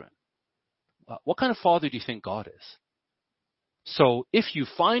children, what kind of father do you think God is? So if you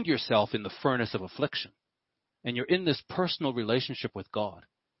find yourself in the furnace of affliction and you're in this personal relationship with God,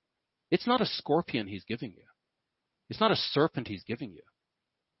 it's not a scorpion he's giving you. It's not a serpent he's giving you.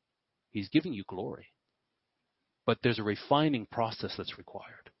 He's giving you glory. But there's a refining process that's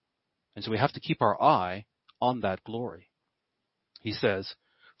required. And so we have to keep our eye on that glory. He says,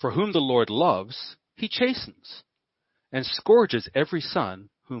 for whom the Lord loves, he chastens and scourges every son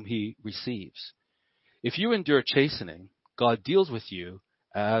whom he receives. If you endure chastening, God deals with you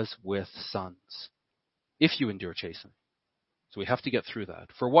as with sons. If you endure chastening. So we have to get through that.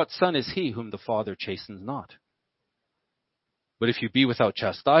 For what son is he whom the Father chastens not? But if you be without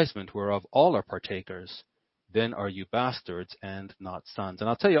chastisement, whereof all are partakers, then are you bastards and not sons. And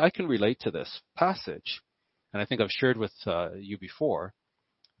I'll tell you, I can relate to this passage, and I think I've shared with you before,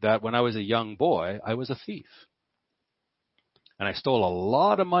 that when I was a young boy, I was a thief. And I stole a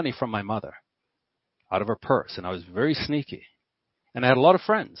lot of money from my mother out of her purse, and I was very sneaky. And I had a lot of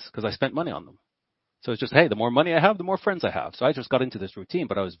friends because I spent money on them. So it's just, hey, the more money I have, the more friends I have. So I just got into this routine,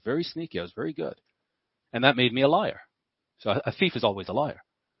 but I was very sneaky. I was very good. And that made me a liar. So a thief is always a liar.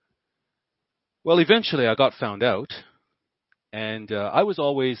 Well, eventually I got found out, and I was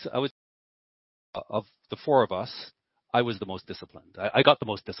of the four of us, I was the most disciplined. I got the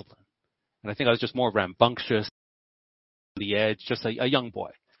most discipline. And I think I was just more rambunctious, on the edge, just a young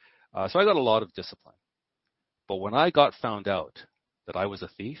boy. So I got a lot of discipline. But when I got found out that I was a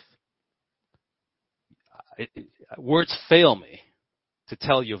thief, words fail me to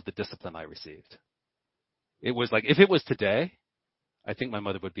tell you of the discipline I received. It was like, if it was today, I think my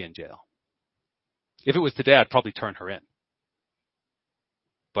mother would be in jail. If it was today, I'd probably turn her in.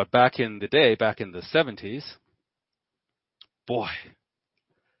 But back in the day, back in the 70s, boy,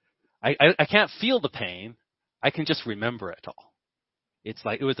 I can't feel the pain. I can just remember it all. It's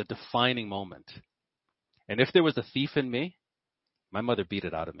like it was a defining moment. And if there was a thief in me, my mother beat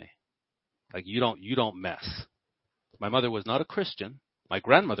it out of me. Like, you don't mess. My mother was not a Christian. My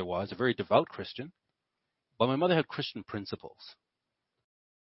grandmother was a very devout Christian. But my mother had Christian principles.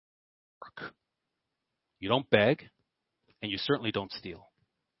 Work. You don't beg, and you certainly don't steal.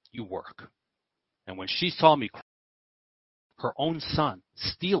 You work. And when she saw me, her own son,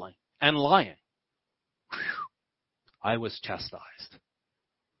 stealing and lying, I was chastised.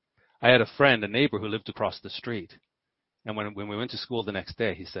 I had a friend, a neighbor who lived across the street. And when we went to school the next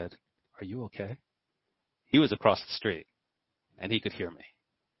day, he said, "Are you okay?" He was across the street, and he could hear me.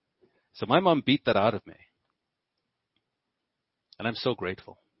 So my mom beat that out of me. And I'm so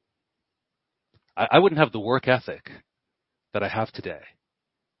grateful. I wouldn't have the work ethic that I have today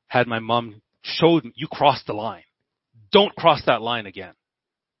had my mom showed me, you crossed the line. Don't cross that line again.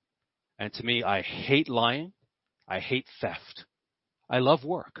 And to me, I hate lying. I hate theft. I love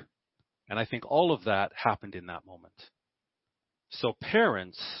work. And I think all of that happened in that moment. So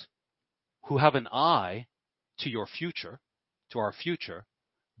parents who have an eye to your future, to our future,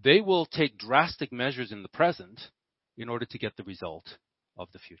 they will take drastic measures in the present in order to get the result of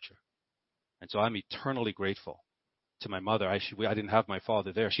the future. And so I'm eternally grateful to my mother. I didn't have my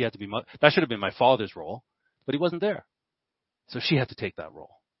father there. She had to be, that should have been my father's role, but he wasn't there. So she had to take that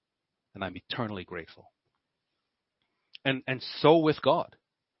role. And I'm eternally grateful. And so with God.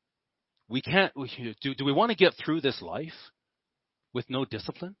 We can't, do we want to get through this life with no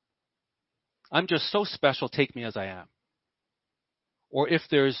discipline? I'm just so special, take me as I am. Or if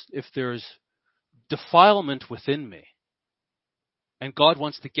there's defilement within me, and God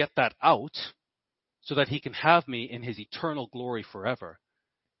wants to get that out so that he can have me in his eternal glory forever,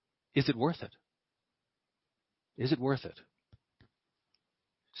 is it worth it? Is it worth it?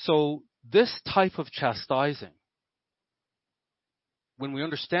 So this type of chastising, when we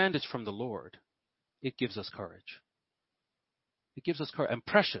understand it's from the Lord, it gives us courage. It gives us courage. And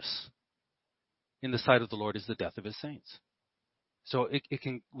precious in the sight of the Lord is the death of his saints. So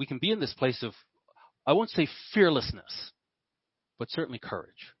we can be in this place of, I won't say fearlessness, but certainly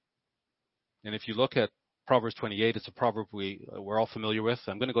courage. And if you look at Proverbs 28, it's a proverb we're all familiar with.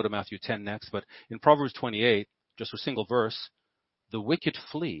 I'm going to go to Matthew 10 next, but in Proverbs 28, just a single verse, the wicked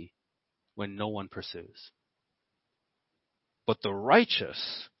flee when no one pursues. But the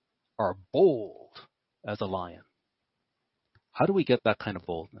righteous are bold as a lion. How do we get that kind of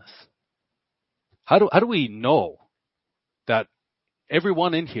boldness? How do we know that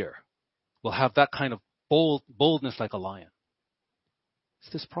everyone in here will have that kind of boldness like a lion?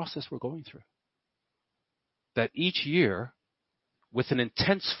 It's this process we're going through. That each year, with an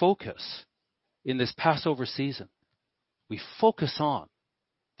intense focus in this Passover season, we focus on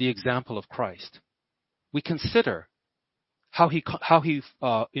the example of Christ. We consider how he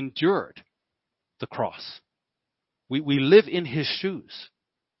endured the cross. We live in his shoes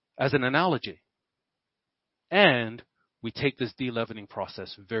as an analogy. And we take this de-leavening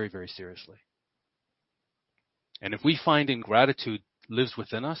process very, very seriously. And if we find ingratitude lives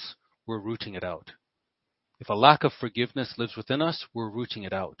within us, we're rooting it out. If a lack of forgiveness lives within us, we're rooting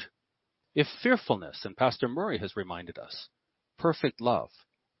it out. If fearfulness, and Pastor Murray has reminded us, perfect love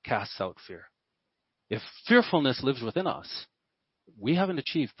casts out fear. If fearfulness lives within us, we haven't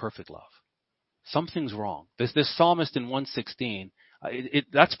achieved perfect love. Something's wrong. This psalmist in 116,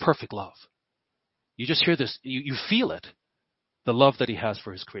 that's perfect love. You just hear this, you feel it, the love that he has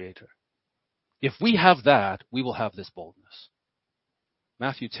for his Creator. If we have that, we will have this boldness.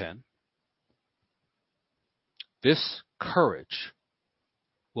 Matthew 10. This courage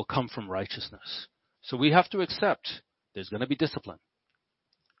will come from righteousness. So we have to accept there's going to be discipline.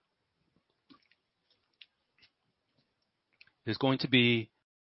 There's going to be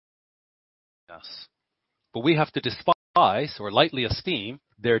yes. But we have to despise or lightly esteem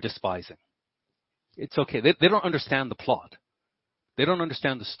their despising. It's okay. They don't understand the plot. They don't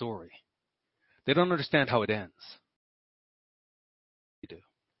understand the story. They don't understand how it ends. We do.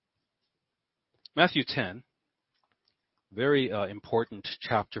 Matthew 10, very important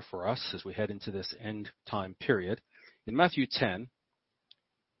chapter for us as we head into this end time period. In Matthew 10,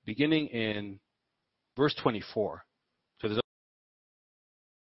 beginning in verse 24, so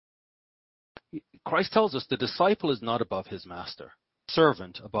Christ tells us the disciple is not above his master,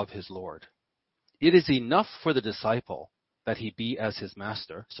 servant above his Lord. It is enough for the disciple that he be as his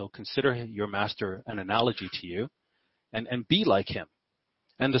master. So consider your master an analogy to you and be like him,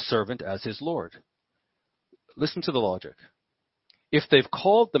 and the servant as his Lord. Listen to the logic. If they've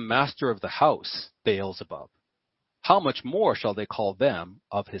called the master of the house Beelzebub, how much more shall they call them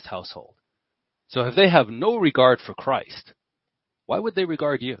of his household? So if they have no regard for Christ, why would they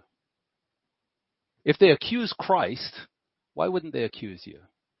regard you? If they accuse Christ, why wouldn't they accuse you?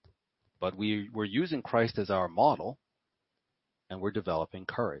 But we're using Christ as our model, and we're developing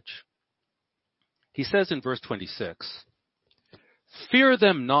courage. He says in verse 26, fear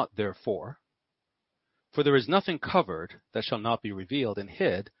them not, therefore, for there is nothing covered that shall not be revealed, and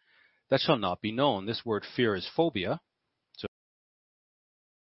hid that shall not be known. This word fear is phobia. So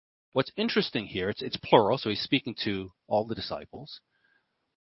what's interesting here, it's plural, so he's speaking to all the disciples.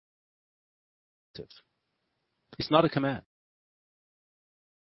 It's not a command.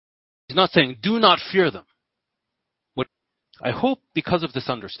 He's not saying, do not fear them. I hope because of this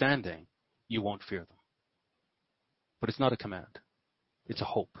understanding, you won't fear them. But it's not a command. It's a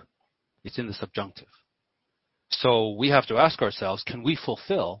hope. It's in the subjunctive. So we have to ask ourselves, can we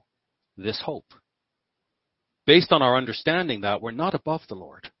fulfill this hope? Based on our understanding that we're not above the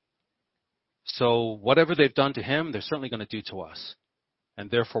Lord. So whatever they've done to him, they're certainly going to do to us.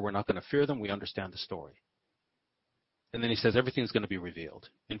 And therefore, we're not going to fear them. We understand the story. And then he says everything's going to be revealed.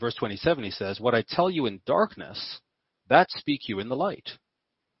 In verse 27, he says, what I tell you in darkness, that speak you in the light.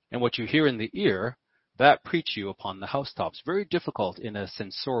 And what you hear in the ear, that preach you upon the housetops. Very difficult in a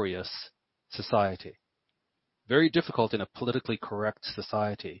censorious society. Very difficult in a politically correct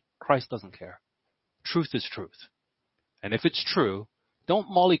society. Christ doesn't care. Truth is truth. And if it's true, don't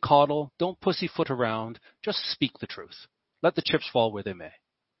mollycoddle, don't pussyfoot around, just speak the truth. Let the chips fall where they may.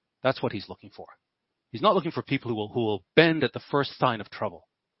 That's what he's looking for. He's not looking for people who will bend at the first sign of trouble.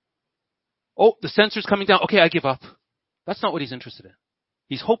 Oh, the censor's coming down. Okay, I give up. That's not what he's interested in.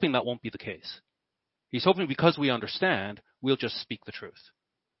 He's hoping that won't be the case. He's hoping because we understand, we'll just speak the truth.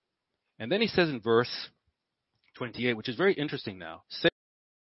 And then he says in verse 28, which is very interesting now, say,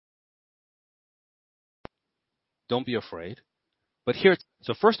 don't be afraid. But here,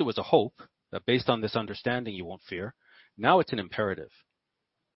 so first it was a hope that based on this understanding you won't fear. Now it's an imperative,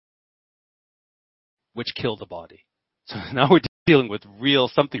 which killed the body. So now we're dealing with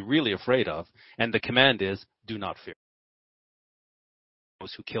something really afraid of, and the command is, do not fear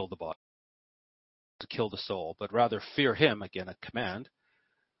those who kill the body, to kill the soul, but rather fear him, again a command,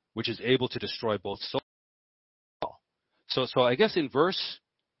 which is able to destroy both soul and body. So I guess in verse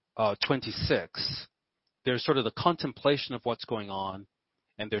 26, there's sort of the contemplation of what's going on,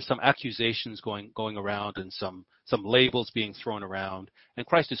 and there's some accusations going around and some labels being thrown around, and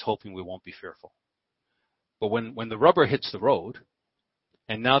Christ is hoping we won't be fearful. But when the rubber hits the road,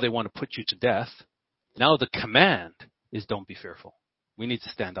 and now they want to put you to death, now the command is don't be fearful. We need to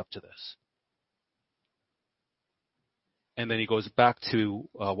stand up to this. And then he goes back to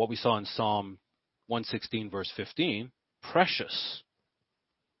what we saw in Psalm 116, verse 15, precious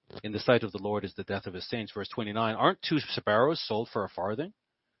in the sight of the Lord is the death of his saints. Verse 29, aren't 2 sparrows sold for a farthing?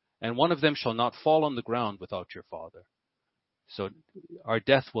 And one of them shall not fall on the ground without your Father. So our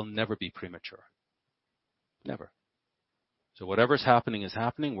death will never be premature. Never. So whatever's happening is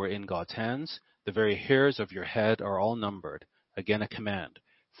happening. We're in God's hands. The very hairs of your head are all numbered. Again, a command.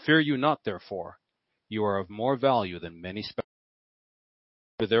 Fear you not, therefore. You are of more value than many sparrows.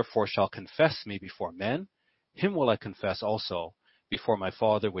 Therefore shall confess me before men. Him will I confess also before my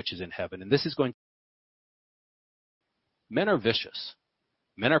Father which is in heaven. And this is going. Men are vicious.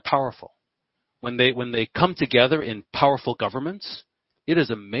 Men are powerful. When they come together in powerful governments, it is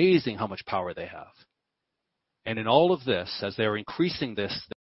amazing how much power they have. And in all of this, as they're increasing this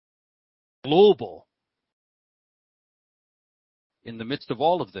global, in the midst of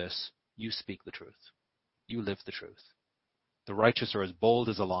all of this, you speak the truth. You live the truth. The righteous are as bold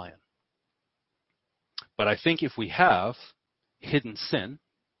as a lion. But I think if we have hidden sin,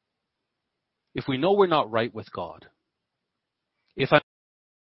 if we know we're not right with God,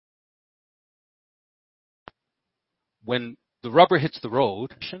 when the rubber hits the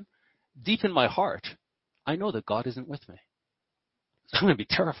road, deep in my heart, I know that God isn't with me. So I'm going to be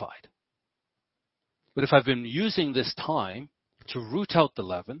terrified. But if I've been using this time to root out the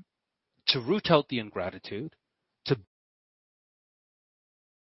leaven, to root out the ingratitude, to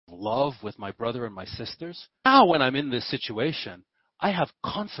love with my brother and my sisters, now when I'm in this situation, I have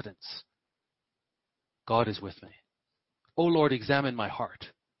confidence. God is with me. Oh Lord, examine my heart.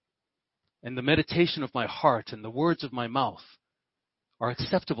 And the meditation of my heart and the words of my mouth are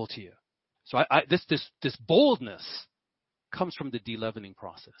acceptable to you. So this boldness comes from the de-leavening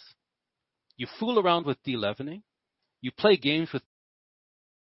process. You fool around with de-leavening. You play games with,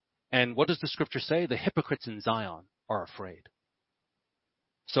 and what does the scripture say? The hypocrites in Zion are afraid.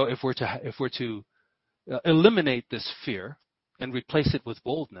 So if we're to eliminate this fear and replace it with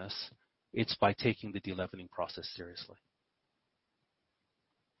boldness, it's by taking the de-leavening process seriously.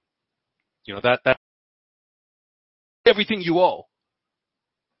 You know, that everything you owe.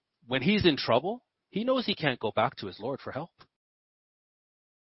 When he's in trouble, he knows he can't go back to his Lord for help.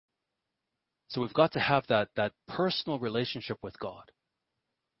 So we've got to have that personal relationship with God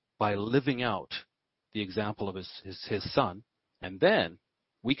by living out the example of his son. And then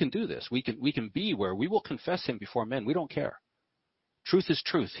we can do this. We can be where we will confess him before men. We don't care. Truth is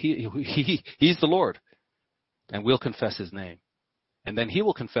truth. He's the Lord. And we'll confess his name. And then he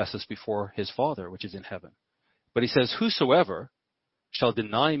will confess us before his Father, which is in heaven. But he says, whosoever shall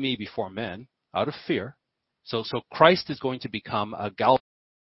deny me before men out of fear. So Christ is going to become a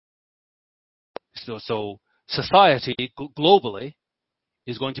So society globally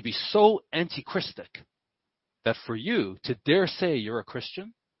is going to be so anti-Christic that for you to dare say you're a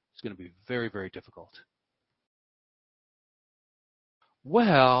Christian is going to be very, very difficult.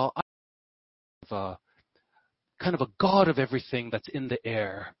 Well, I have kind of a God of everything that's in the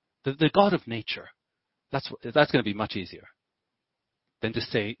air, the God of nature. That's going to be much easier than to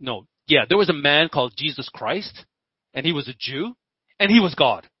say, no, yeah, there was a man called Jesus Christ, and he was a Jew, and he was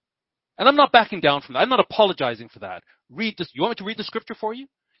God. And I'm not backing down from that. I'm not apologizing for that. Read this. You want me to read the scripture for you? You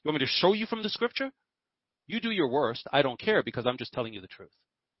want me to show you from the scripture? You do your worst. I don't care because I'm just telling you the truth.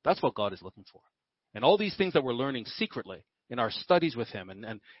 That's what God is looking for. And all these things that we're learning secretly in our studies with him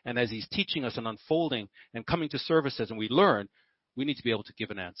and as he's teaching us and unfolding and coming to services and we learn, we need to be able to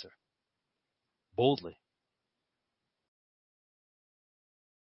give an answer boldly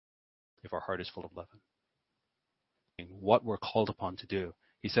if our heart is full of leaven. What we're called upon to do.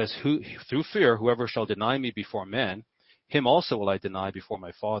 He says, through fear, whoever shall deny me before men, him also will I deny before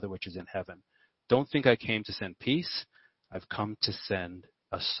my Father which is in heaven. Don't think I came to send peace. I've come to send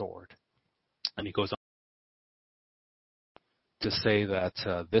a sword. And he goes on to say that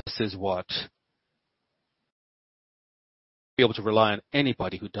this is what be able to rely on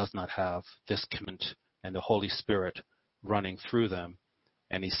anybody who does not have this commitment and the Holy Spirit running through them.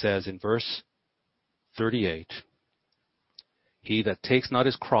 And he says in verse 38, he that takes not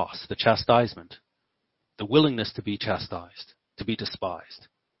his cross, the chastisement, the willingness to be chastised, to be despised.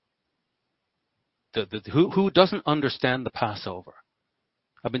 Who doesn't understand the Passover?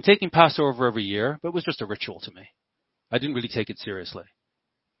 I've been taking Passover every year, but it was just a ritual to me. I didn't really take it seriously.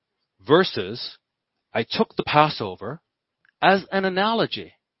 Versus, I took the Passover as an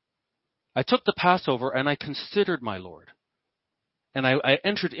analogy. I took the Passover and I considered my Lord. And I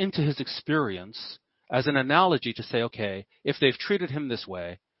entered into his experience as an analogy to say, okay, if they've treated him this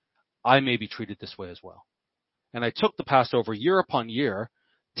way, I may be treated this way as well. And I took the Passover year upon year,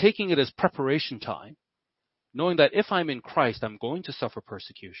 taking it as preparation time, knowing that if I'm in Christ, I'm going to suffer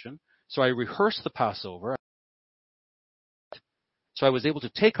persecution. So I rehearsed the Passover. So I was able to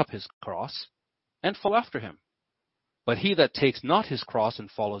take up his cross and follow after him. But he that takes not his cross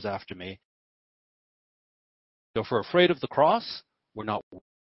and follows after me, so if we're afraid of the cross, we're not.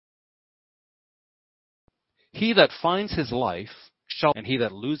 He that finds his life shall, and he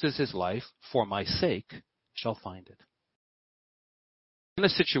that loses his life for my sake shall find it. In a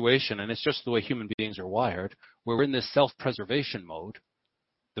situation, and it's just the way human beings are wired, where we're in this self-preservation mode,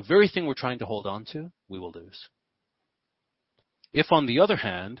 the very thing we're trying to hold on to, we will lose. If, on the other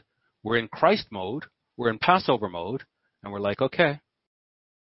hand, we're in Christ mode, we're in Passover mode, and we're like, okay,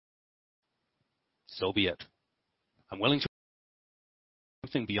 so be it. I'm willing to do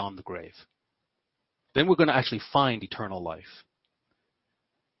something beyond the grave. Then we're going to actually find eternal life.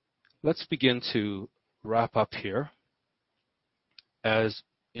 Let's begin to wrap up here. As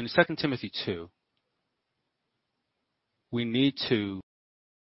in 2 Timothy 2, we need to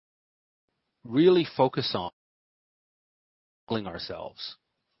really focus on pulling ourselves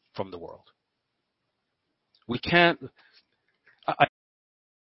from the world. We can't,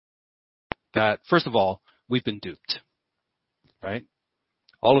 first of all, we've been duped, right?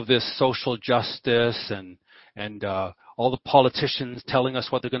 All of this social justice and all the politicians telling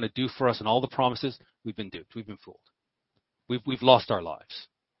us what they're going to do for us and all the promises, we've been duped. We've been fooled. We've lost our lives.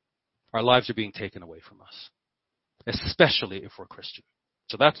 Our lives are being taken away from us, especially if we're Christian.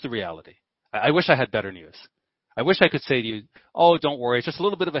 So that's the reality. I wish I had better news. I wish I could say to you, oh, don't worry, it's just a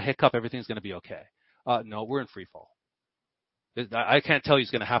little bit of a hiccup, everything's going to be okay. No, we're in free fall. I can't tell you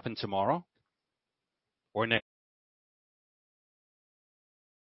it's going to happen tomorrow or next.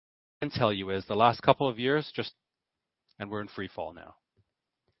 What I can tell you is the last couple of years, and we're in free fall now.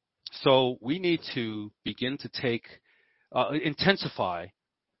 So we need to begin to intensify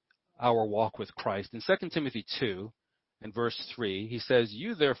our walk with Christ. In 2 Timothy 2 and verse 3, he says,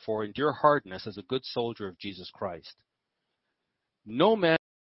 you therefore endure hardness as a good soldier of Jesus Christ. No man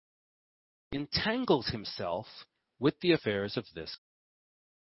entangles himself with the affairs of this.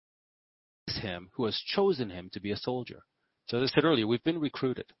 It is him who has chosen him to be a soldier. So as I said earlier, we've been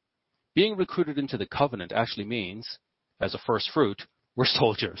recruited. Being recruited into the covenant actually means, as a first fruit, we're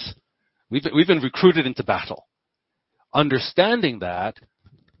soldiers. We've been recruited into battle. Understanding that,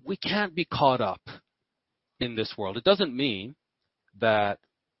 we can't be caught up in this world. It doesn't mean that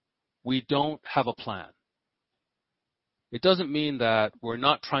we don't have a plan. It doesn't mean that we're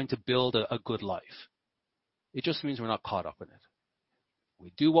not trying to build a good life. It just means we're not caught up in it.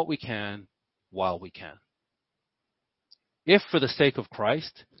 We do what we can while we can. If for the sake of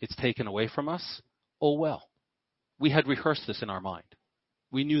Christ it's taken away from us, oh well. We had rehearsed this in our mind.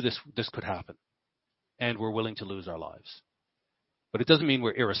 We knew this could happen. And we're willing to lose our lives. But it doesn't mean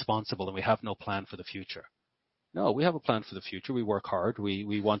we're irresponsible and we have no plan for the future. No, we have a plan for the future. We work hard.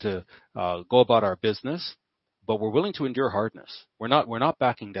 We want to go about our business, but we're willing to endure hardness. We're not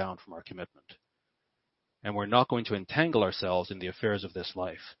backing down from our commitment. And we're not going to entangle ourselves in the affairs of this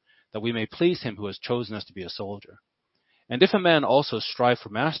life, that we may please him who has chosen us to be a soldier. And if a man also strive for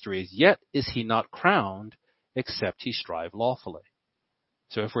masteries, yet is he not crowned, except he strive lawfully.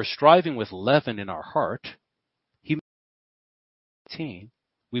 So if we're striving with leaven in our heart,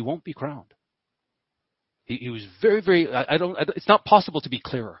 we won't be crowned. He was very, very, it's not possible to be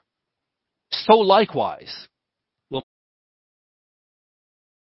clearer. So likewise, will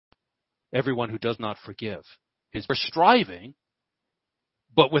everyone who does not forgive. We're striving,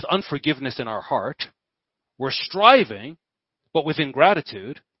 but with unforgiveness in our heart. We're striving, but with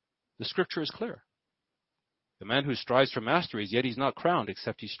ingratitude. The scripture is clear. The man who strives for masteries, yet he's not crowned,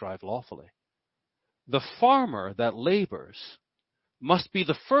 except he strive lawfully. The farmer that labors must be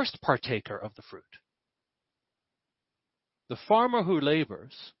the first partaker of the fruit. The farmer who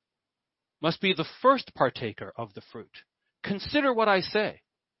labors must be the first partaker of the fruit. Consider what I say,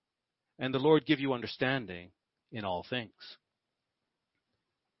 and the Lord give you understanding in all things.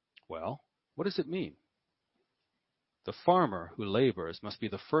 Well, what does it mean? The farmer who labors must be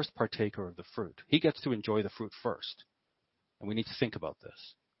the first partaker of the fruit. He gets to enjoy the fruit first. And we need to think about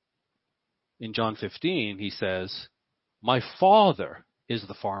this. In John 15, he says, my Father is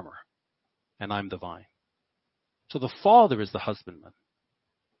the farmer, and I'm the vine. So the Father is the husbandman.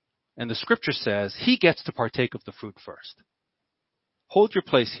 And the scripture says he gets to partake of the fruit first. Hold your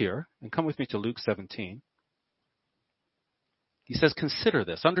place here and come with me to Luke 17. He says, consider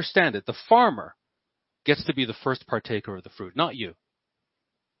this, understand it. The farmer gets to be the first partaker of the fruit, not you.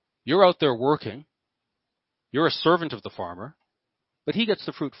 You're out there working. You're a servant of the farmer, but he gets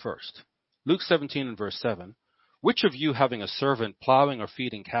the fruit first. Luke 17 and verse 7, which of you having a servant plowing or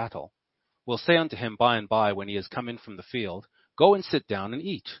feeding cattle will say unto him by and by when he is come in from the field, go and sit down and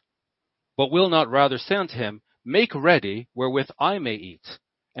eat? But will not rather say unto him, make ready wherewith I may eat,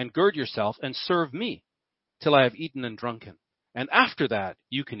 and gird yourself and serve me till I have eaten and drunken, and after that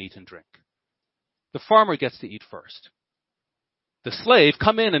you can eat and drink. The farmer gets to eat first. The slave,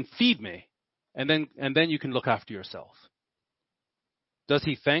 come in and feed me, and then you can look after yourself. Does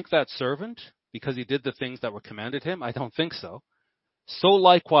he thank that servant because he did the things that were commanded him? I don't think so. So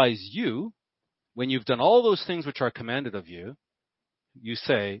likewise you, when you've done all those things which are commanded of you, you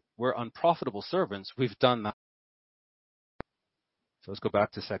say, we're unprofitable servants, we've done that. So let's go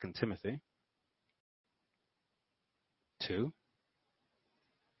back to 2 Timothy 2.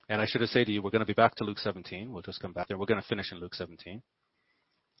 And I should have said to you, we're going to be back to Luke 17. We'll just come back there. We're going to finish in Luke 17.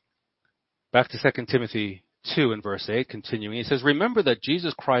 Back to 2 Timothy 2 and verse 8, continuing. He says, remember that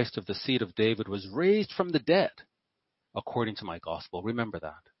Jesus Christ of the seed of David was raised from the dead according to my gospel. Remember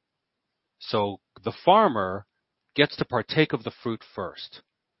that. So the farmer gets to partake of the fruit first.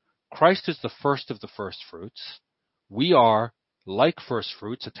 Christ is the first of the first fruits. We are like first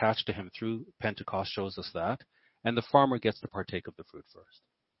fruits attached to him through Pentecost shows us that. And the farmer gets to partake of the fruit first.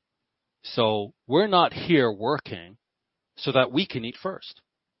 So we're not here working so that we can eat first.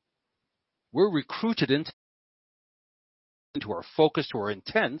 We're recruited into our focus, to our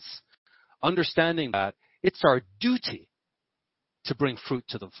intents, understanding that it's our duty to bring fruit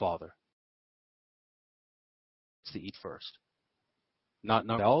to the Father. It's to eat first. Not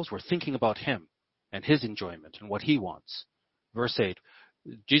ourselves. We're thinking about him and his enjoyment and what he wants. Verse 8,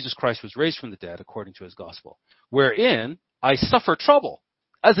 Jesus Christ was raised from the dead according to his gospel, wherein I suffer trouble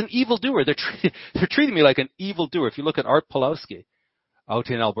as an evildoer. They're treating me like an evildoer. If you look at Art Pulowski out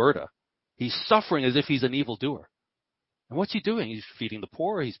in Alberta, he's suffering as if he's an evildoer. And what's he doing? He's feeding the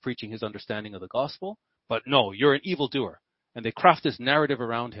poor. He's preaching his understanding of the gospel. But no, you're an evildoer. And they craft this narrative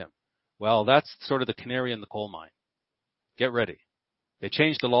around him. Well, that's sort of the canary in the coal mine. Get ready. They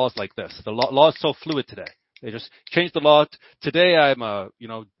changed the laws like this. The law is so fluid today. They just changed the law. Today I'm a,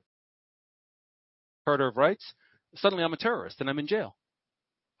 charter of rights. Suddenly I'm a terrorist and I'm in jail.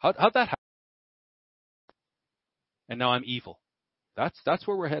 How'd that happen? And now I'm evil. That's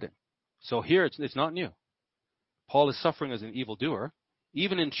where we're heading. So here it's not new. Paul is suffering as an evildoer.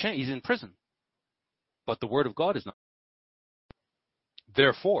 Even in he's in prison. But the word of God is not.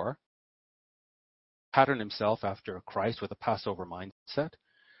 Therefore, pattern himself after Christ with a Passover mindset.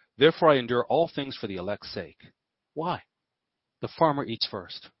 Therefore I endure all things for the elect's sake. Why? The farmer eats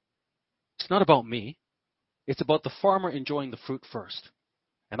first. It's not about me. It's about the farmer enjoying the fruit first.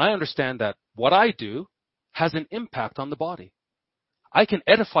 And I understand that what I do has an impact on the body. I can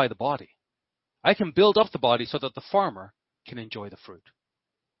edify the body. I can build up the body so that the farmer can enjoy the fruit.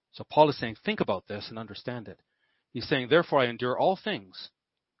 So Paul is saying, think about this and understand it. He's saying, therefore I endure all things,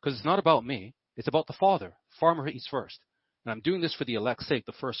 because it's not about me. It's about the Father. Farmer eats first. And I'm doing this for the elect's sake,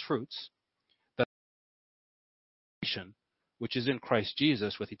 the first fruits, that which is in Christ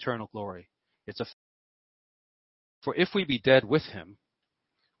Jesus with eternal glory. For if we be dead with him,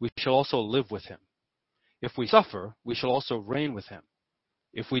 we shall also live with him. If we suffer, we shall also reign with him.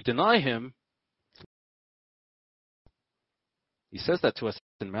 If we deny him, he says that to us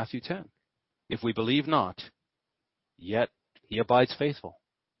in Matthew 10. If we believe not, yet he abides faithful.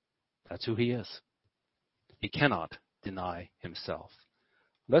 That's who he is. He cannot deny himself.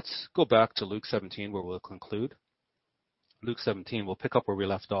 Let's go back to Luke 17 where we'll conclude. Luke 17, we'll pick up where we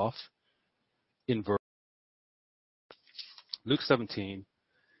left off in Luke 17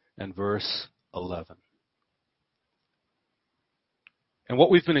 and verse 11. And what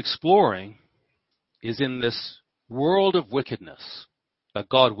we've been exploring is in this world of wickedness that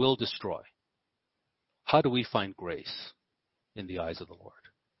God will destroy. How do we find grace in the eyes of the Lord?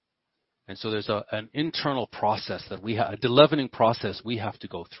 And so there's an internal process that we have, a deleavening process we have to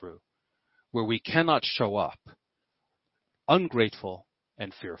go through, where we cannot show up ungrateful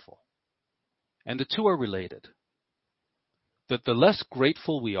and fearful. And the two are related. That the less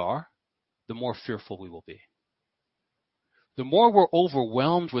grateful we are, the more fearful we will be. The more we're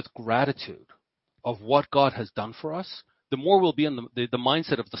overwhelmed with gratitude of what God has done for us, the more we'll be in the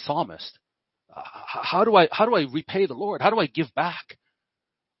mindset of the psalmist. How do I repay the Lord? How do I give back?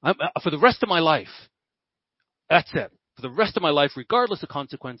 For the rest of my life, that's it. For the rest of my life, regardless of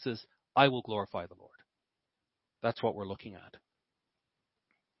consequences, I will glorify the Lord. That's what we're looking at.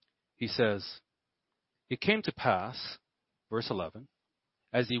 He says, it came to pass, verse 11,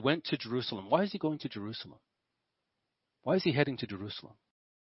 as he went to Jerusalem. Why is he going to Jerusalem? Why is he heading to Jerusalem?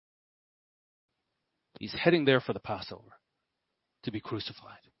 He's heading there for the Passover, to be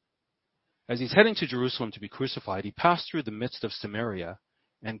crucified. As he's heading to Jerusalem to be crucified, he passed through the midst of Samaria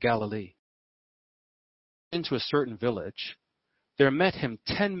and Galilee. Into a certain village, there met him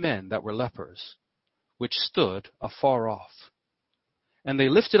 10 men that were lepers, which stood afar off. And they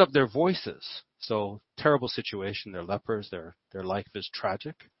lifted up their voices. So, terrible situation. They're lepers. Their life is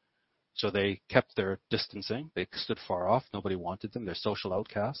tragic. So they kept their distancing. They stood far off. Nobody wanted them. They're social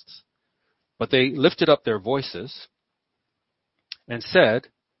outcasts. But they lifted up their voices and said,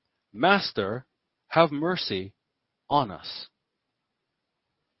 Master, have mercy on us.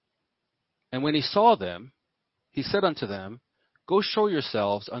 And when he saw them, he said unto them, Go show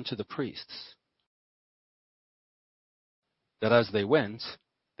yourselves unto the priests. That as they went,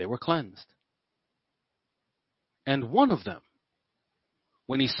 they were cleansed. And one of them,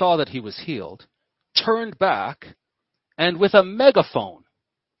 when he saw that he was healed, turned back and with a megaphone,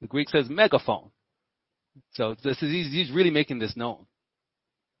 the Greek says megaphone. So he's really making this known.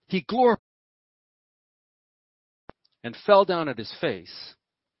 He glorified and fell down on his face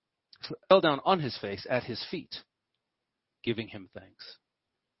at his feet, giving him thanks.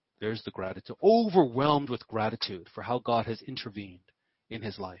 There's the gratitude, overwhelmed with gratitude for how God has intervened in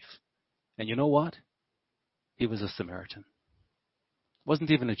his life. And you know what? He was a Samaritan.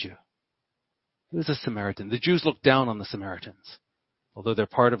 Wasn't even a Jew. He was a Samaritan. The Jews looked down on the Samaritans, although they're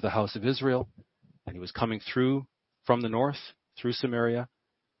part of the house of Israel, and he was coming through from the north, through Samaria.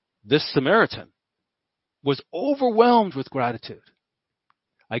 This Samaritan was overwhelmed with gratitude.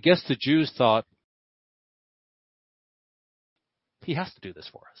 I guess the Jews thought, he has to do this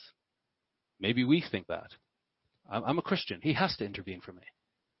for us. Maybe we think that. I'm a Christian. He has to intervene for me.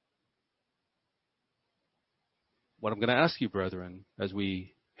 What I'm going to ask you, brethren, as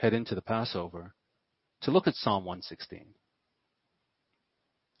we head into the Passover, to look at Psalm 116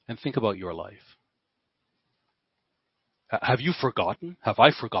 and think about your life. Have you forgotten? Have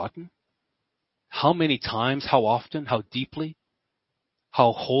I forgotten? How many times, how often, how deeply,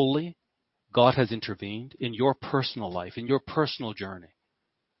 how wholly God has intervened in your personal life, in your personal journey.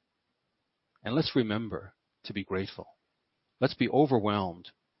 And let's remember to be grateful. Let's be overwhelmed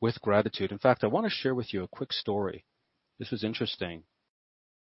with gratitude. In fact, I want to share with you a quick story. This was interesting.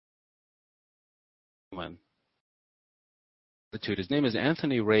 His name is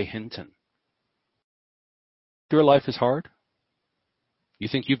Anthony Ray Hinton. Your life is hard? You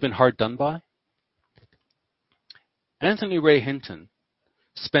think you've been hard done by? Anthony Ray Hinton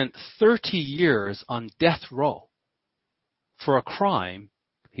spent 30 years on death row for a crime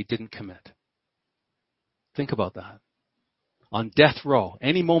he didn't commit. Think about that. On death row.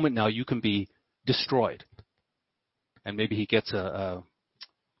 Any moment now you can be destroyed. And maybe he gets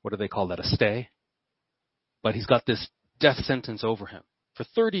what do they call that, a stay? But he's got this death sentence over him for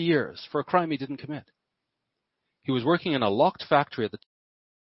 30 years for a crime he didn't commit. He was working in a locked factory at the time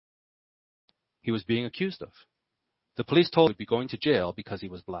he was being accused of. The police told him he'd be going to jail because he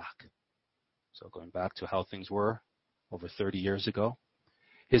was black. So going back to how things were over 30 years ago.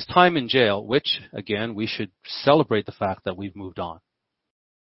 His time in jail, which, again, we should celebrate the fact that we've moved on.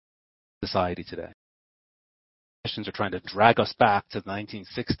 Society today. Christians are trying to drag us back to the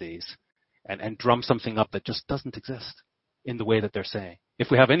 1960s and drum something up that just doesn't exist in the way that they're saying.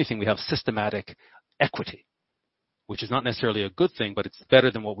 If we have anything, we have systematic equity, which is not necessarily a good thing, but it's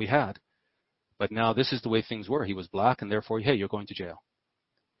better than what we had. But now this is the way things were. He was black, and therefore, hey, you're going to jail.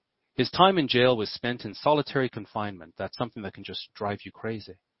 His time in jail was spent in solitary confinement. That's something that can just drive you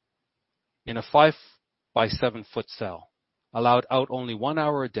crazy. In a 5 by 7 foot cell, allowed out only 1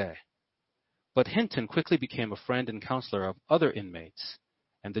 hour a day. But Hinton quickly became a friend and counselor of other inmates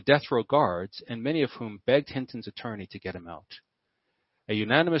and the death row guards, and many of whom begged Hinton's attorney to get him out. A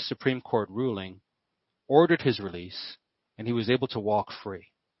unanimous Supreme Court ruling ordered his release, and he was able to walk free.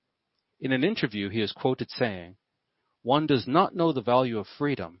 In an interview, he is quoted saying, "One does not know the value of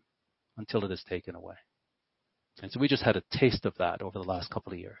freedom until it is taken away." And so we just had a taste of that over the last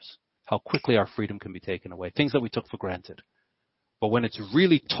couple of years, how quickly our freedom can be taken away, things that we took for granted. But when it's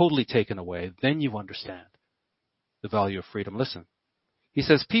really totally taken away, then you understand the value of freedom. Listen, he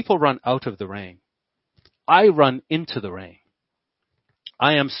says, people run out of the rain. I run into the rain.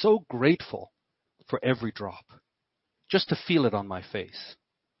 I am so grateful for every drop, just to feel it on my face.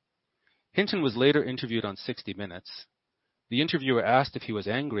 Hinton was later interviewed on 60 Minutes. The interviewer asked if he was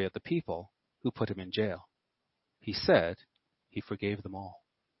angry at the people who put him in jail. He said he forgave them all.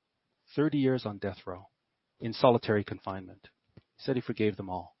 30 years on death row, in solitary confinement. He said he forgave them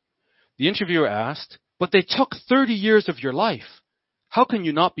all. The interviewer asked, "But they took 30 years of your life. How can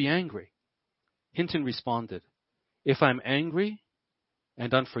you not be angry?" Hinton responded, "If I'm angry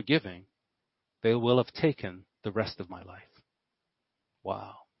and unforgiving, they will have taken the rest of my life."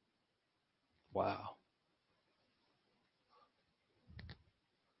 Wow. Wow.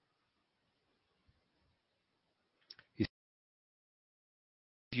 He said,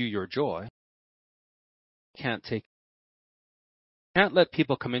 "Give you your joy. Can't let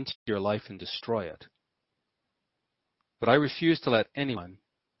people come into your life and destroy it. But I refuse to let anyone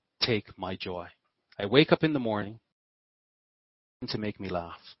take my joy. I wake up in the morning to make me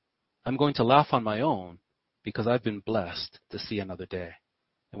laugh. I'm going to laugh on my own because I've been blessed to see another day.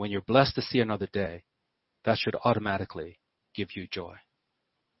 And when you're blessed to see another day, that should automatically give you joy."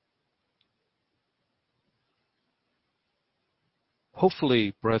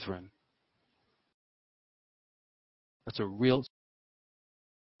 Hopefully, brethren, that's a real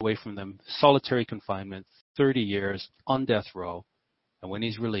away from them, solitary confinement, 30 years on death row, and when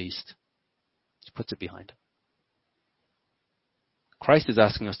he's released, he puts it behind him. Christ is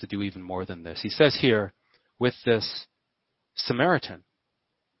asking us to do even more than this. He says here, with this Samaritan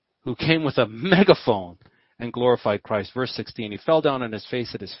who came with a megaphone and glorified Christ. Verse 16, he fell down on his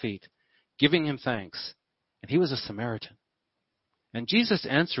face at his feet, giving him thanks, and he was a Samaritan. And Jesus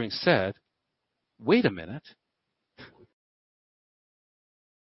answering said, "Wait a minute.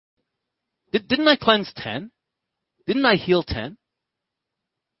 Didn't I cleanse 10? Didn't I heal 10?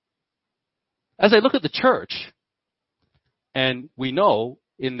 As I look at the church, and we know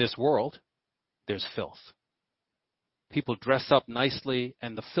in this world, there's filth. People dress up nicely,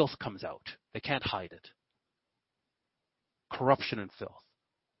 and the filth comes out. They can't hide it. Corruption and filth.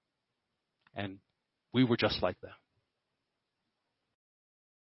 And we were just like them.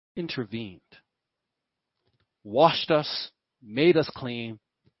 Intervened. Washed us, made us clean,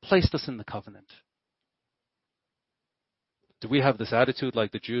 placed us in the covenant. Do we have this attitude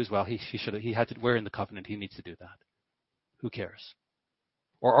like the Jews? Well, he had to, we're in the covenant, he needs to do that. Who cares?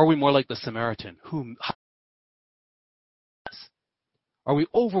 Or are we more like the Samaritan? Are we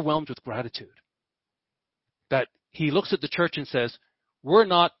overwhelmed with gratitude? That he looks at the church and says, we're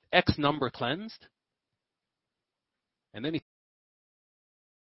not X number cleansed. And then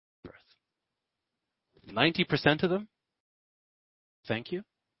 90% of them, thank you.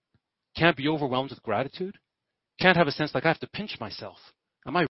 Can't be overwhelmed with gratitude. Can't have a sense like I have to pinch myself.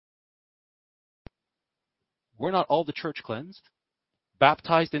 We're not all the church cleansed,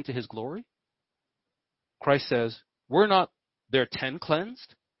 baptized into his glory. Christ says, we're not their 10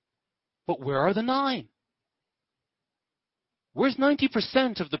 cleansed, but where are the 9? Where's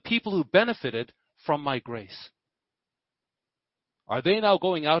 90% of the people who benefited from my grace? Are they now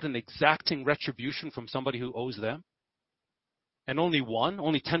going out and exacting retribution from somebody who owes them? And only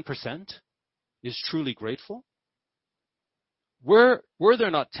 10% is truly grateful? Were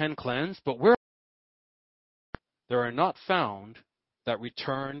there not 10 cleansed, but where there are not found that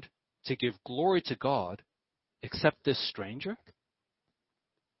returned to give glory to God except this stranger?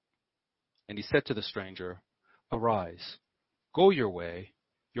 And he said to the stranger, arise, go your way,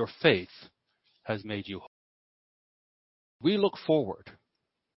 your faith has made you whole. We look forward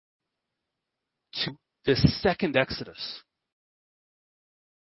to this second Exodus,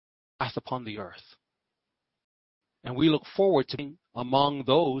 wrath upon the earth. And we look forward to being among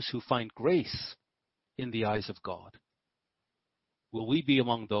those who find grace in the eyes of God. Will we be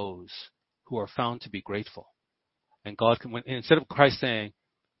among those who are found to be grateful? And God can, instead of Christ saying,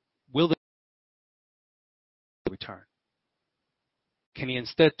 will they return? Can he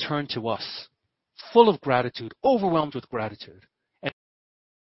instead turn to us, full of gratitude, overwhelmed with gratitude,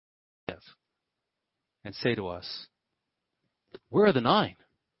 and say to us, where are the 9?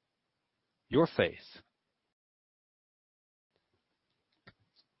 Your faith.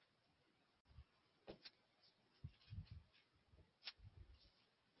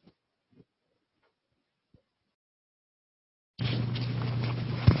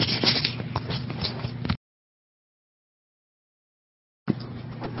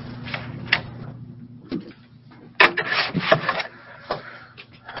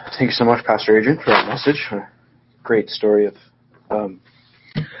 Thank you so much, Pastor Adrian, for that message. A great story of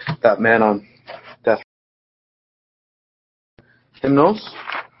that man on death. Hymnals.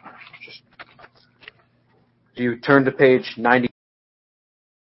 Do you turn to page 90?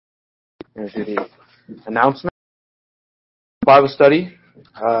 I'm going to do the announcement. Bible study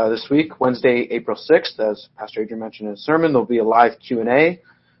this week, Wednesday, April 6th. As Pastor Adrian mentioned in his sermon, there'll be a live Q&A.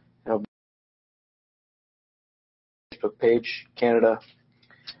 Facebook page, Canada,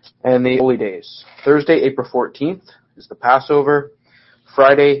 and the Holy Days. Thursday, April 14th is the Passover.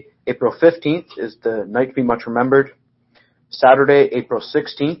 Friday, April 15th is the night to be much remembered. Saturday, April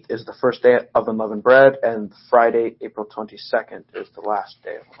 16th is the first day of unleavened bread, and Friday, April 22nd is the last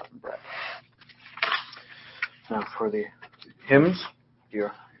day of unleavened bread. Now for the hymns,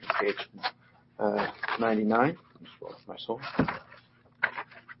 you're page 99. My soul.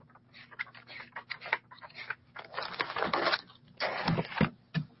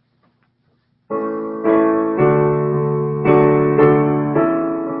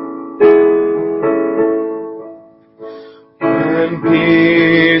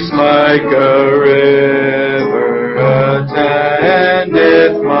 Peace like a river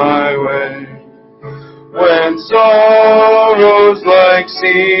attendeth my way, when sorrows like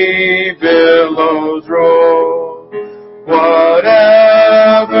sea billows roll.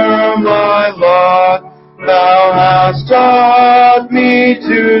 Whatever my lot, thou hast taught me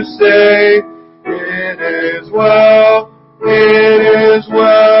to say, it is well with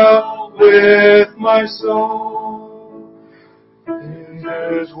my soul.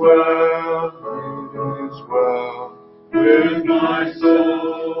 It is well with my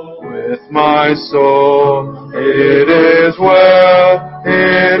soul. With my soul, it is well,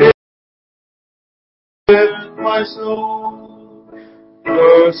 with my soul.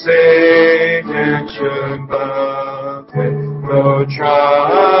 Though Satan should buffet, though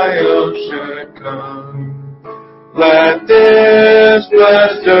trials should come, let this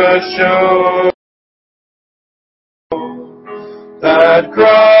blessed assurance that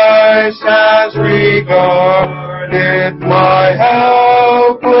Christ has regarded my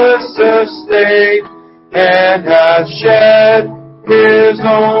helpless estate and has shed his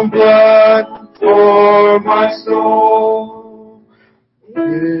own blood for my soul.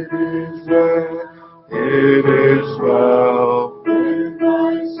 It is well with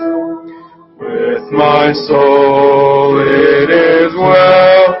my soul. With my soul, it is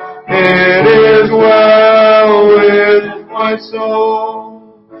well with my soul.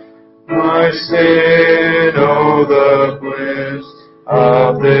 My sin, oh, the bliss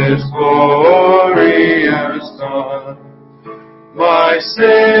of this glorious dawn. My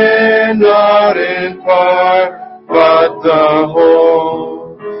sin, not in part, but the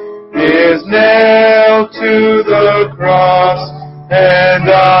whole, is nailed to the cross, and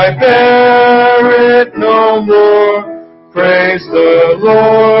I bear it no more. Praise the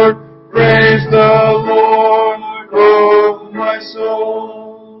Lord, oh my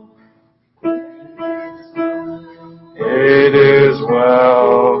soul. It is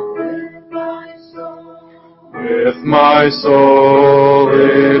well with my soul.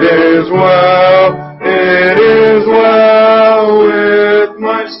 It is well with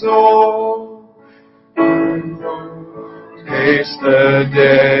my soul. Taste the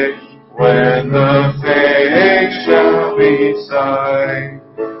day when the face shall be sight.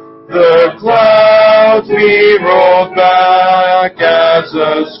 The clouds be rolled back as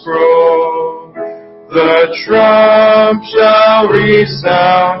a scroll. The trump shall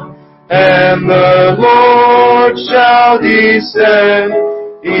resound, and the Lord shall descend.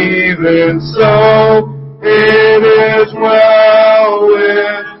 Even so, it is well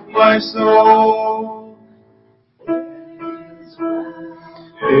with my my soul.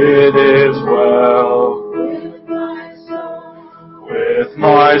 It is well with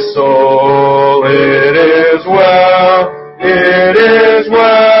my soul. It is well. It is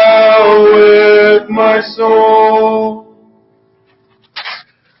well with my soul.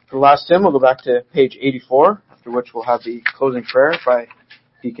 For the last hymn, we'll go back to page 84, after which we'll have the closing prayer by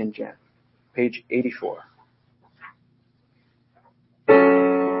Deacon Jan. Page 84.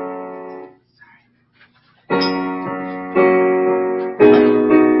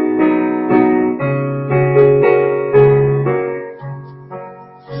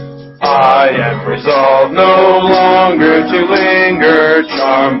 I am resolved no longer to linger,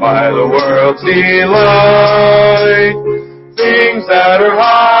 charmed by the world's delight. Things that are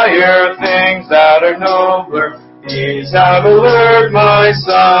higher, things that are nobler, these have allured my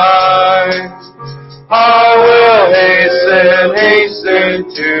sight. I will hasten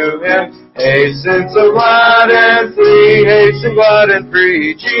to Him, hasten so glad and free, hasten glad and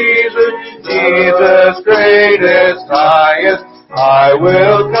free. Jesus, Jesus, greatest, highest, I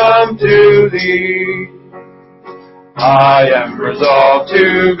will come to Thee. I am resolved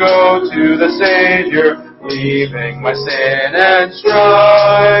to go to the Savior, leaving my sin and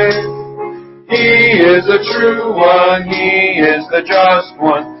strife. He is the true one, He is the just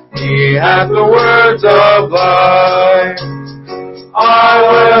one, He hath the words of life. I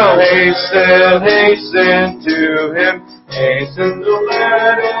will hasten to Him, hasten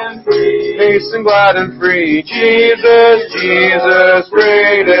glad and free, hasten glad and free. Jesus, Jesus,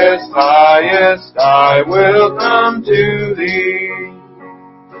 greatest, highest, I will come to Thee.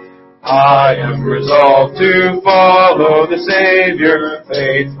 I am resolved to follow the Savior,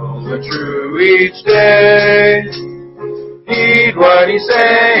 faithful and true each day. Heed what He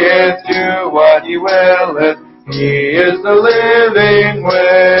saith, do what He willeth, He is the living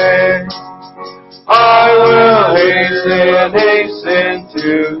way. I will hasten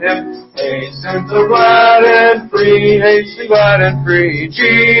to Him, hasten so glad and free, hasten glad and free.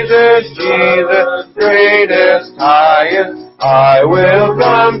 Jesus, Jesus, greatest, highest, I will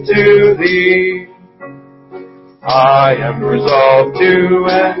come to Thee. I am resolved to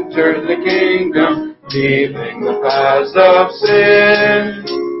enter the kingdom, leaving the paths of sin.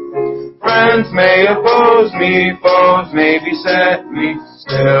 Friends may oppose me, foes may beset me,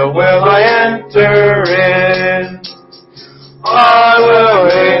 still will I enter in. I will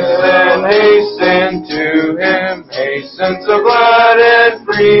hasten to Him, hasten so glad and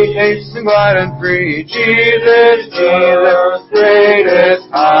free, hasten glad and free. Jesus, Jesus, greatest,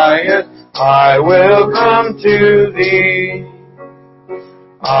 highest, I will come to Thee.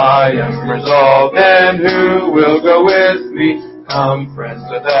 I am resolved, and who will go with me? Come, friends,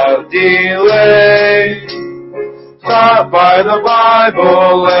 without delay. Taught by the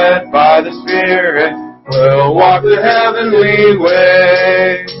Bible, led by the Spirit, we'll walk the heavenly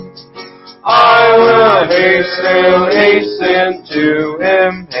way. I will hasten to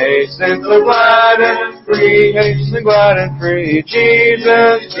Him, hasten so glad and free, hasten glad and free.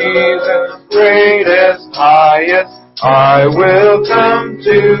 Jesus, Jesus, greatest, highest, I will come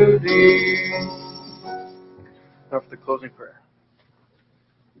to Thee. Now for the closing prayer.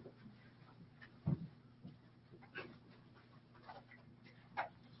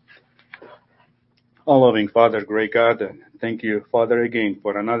 All loving Father, great God, and thank you, Father, again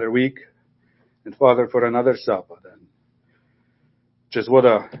for another week, and Father, for another Sabbath. And just what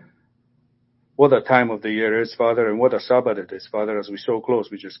a time of the year is, Father, and what a Sabbath it is, Father, as we're so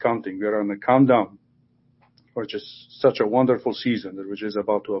close. We're just counting. We are on the countdown for just such a wonderful season that we're just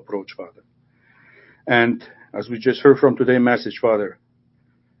about to approach, Father. And as we just heard from today's message, Father,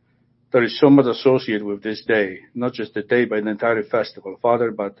 there is so much associated with this day, not just the day, but the entire festival, Father,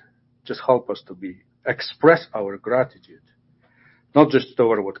 but just help us to express our gratitude, not just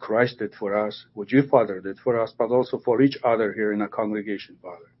toward what Christ did for us, what you, Father, did for us, but also for each other here in our congregation,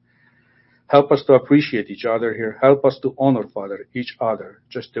 Father. Help us to appreciate each other here. Help us to honor, Father, each other,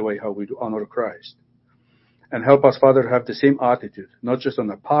 just the way how we do honor Christ. And help us, Father, have the same attitude, not just on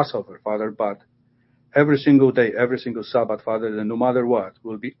the Passover, Father, but every single day, every single Sabbath, Father, that no matter what,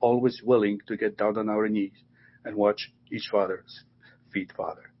 we'll be always willing to get down on our knees and watch each Father's feet,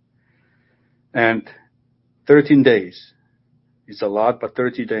 Father. And 13 days is a lot, but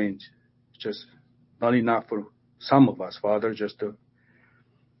 30 days is just not enough for some of us, Father, just to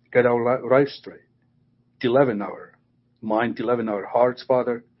get our life straight. To leaven our mind, to leaven our hearts,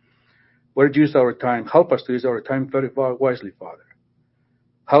 Father. Where to use our time. Help us to use our time very wisely, Father.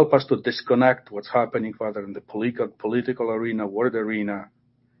 Help us to disconnect what's happening, Father, in the political arena, word arena,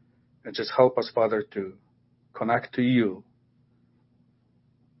 and just help us, Father, to connect to you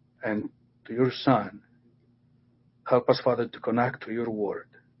and to your Son. Help us, Father, to connect to your word.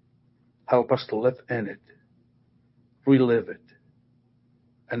 Help us to live in it, relive it,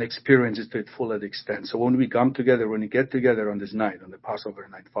 and experience it to its full extent. So when we come together, when we get together on this night, on the Passover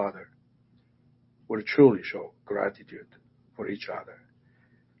night, Father, we'll truly show gratitude for each other.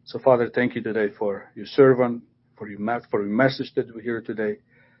 So, Father, thank you today for your servant, for your message that we hear today.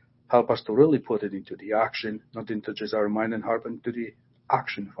 Help us to really put it into the action, not into just our mind and heart, but into the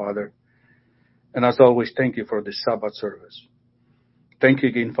action, Father. And as always, thank you for the Sabbath service. Thank you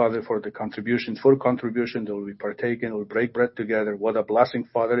again, Father, for the full contribution that will be partaken. We'll break bread together. What a blessing,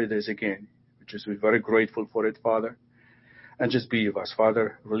 Father, it is again. We just be very grateful for it, Father. And just be with us,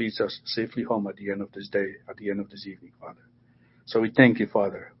 Father. Release us safely home at the end of this day, at the end of this evening, Father. So we thank you,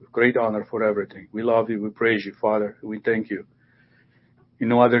 Father, with great honor for everything. We love you. We praise you, Father. We thank you. In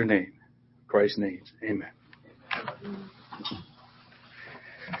no other name, in Christ's name, amen.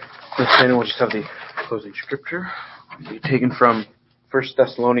 And we'll just have the closing scripture. It'll be taken from 1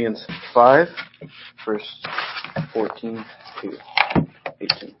 Thessalonians 5, verse 14 to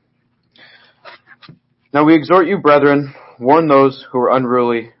 18. Now we exhort you, brethren, warn those who are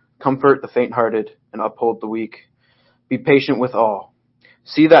unruly, comfort the faint-hearted, and uphold the weak. Be patient with all.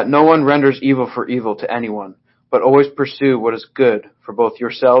 See that no one renders evil for evil to anyone, but always pursue what is good for both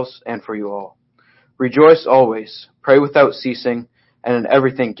yourselves and for you all. Rejoice always, pray without ceasing, and in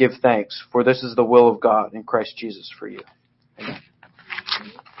everything give thanks, for this is the will of God in Christ Jesus for you. Amen.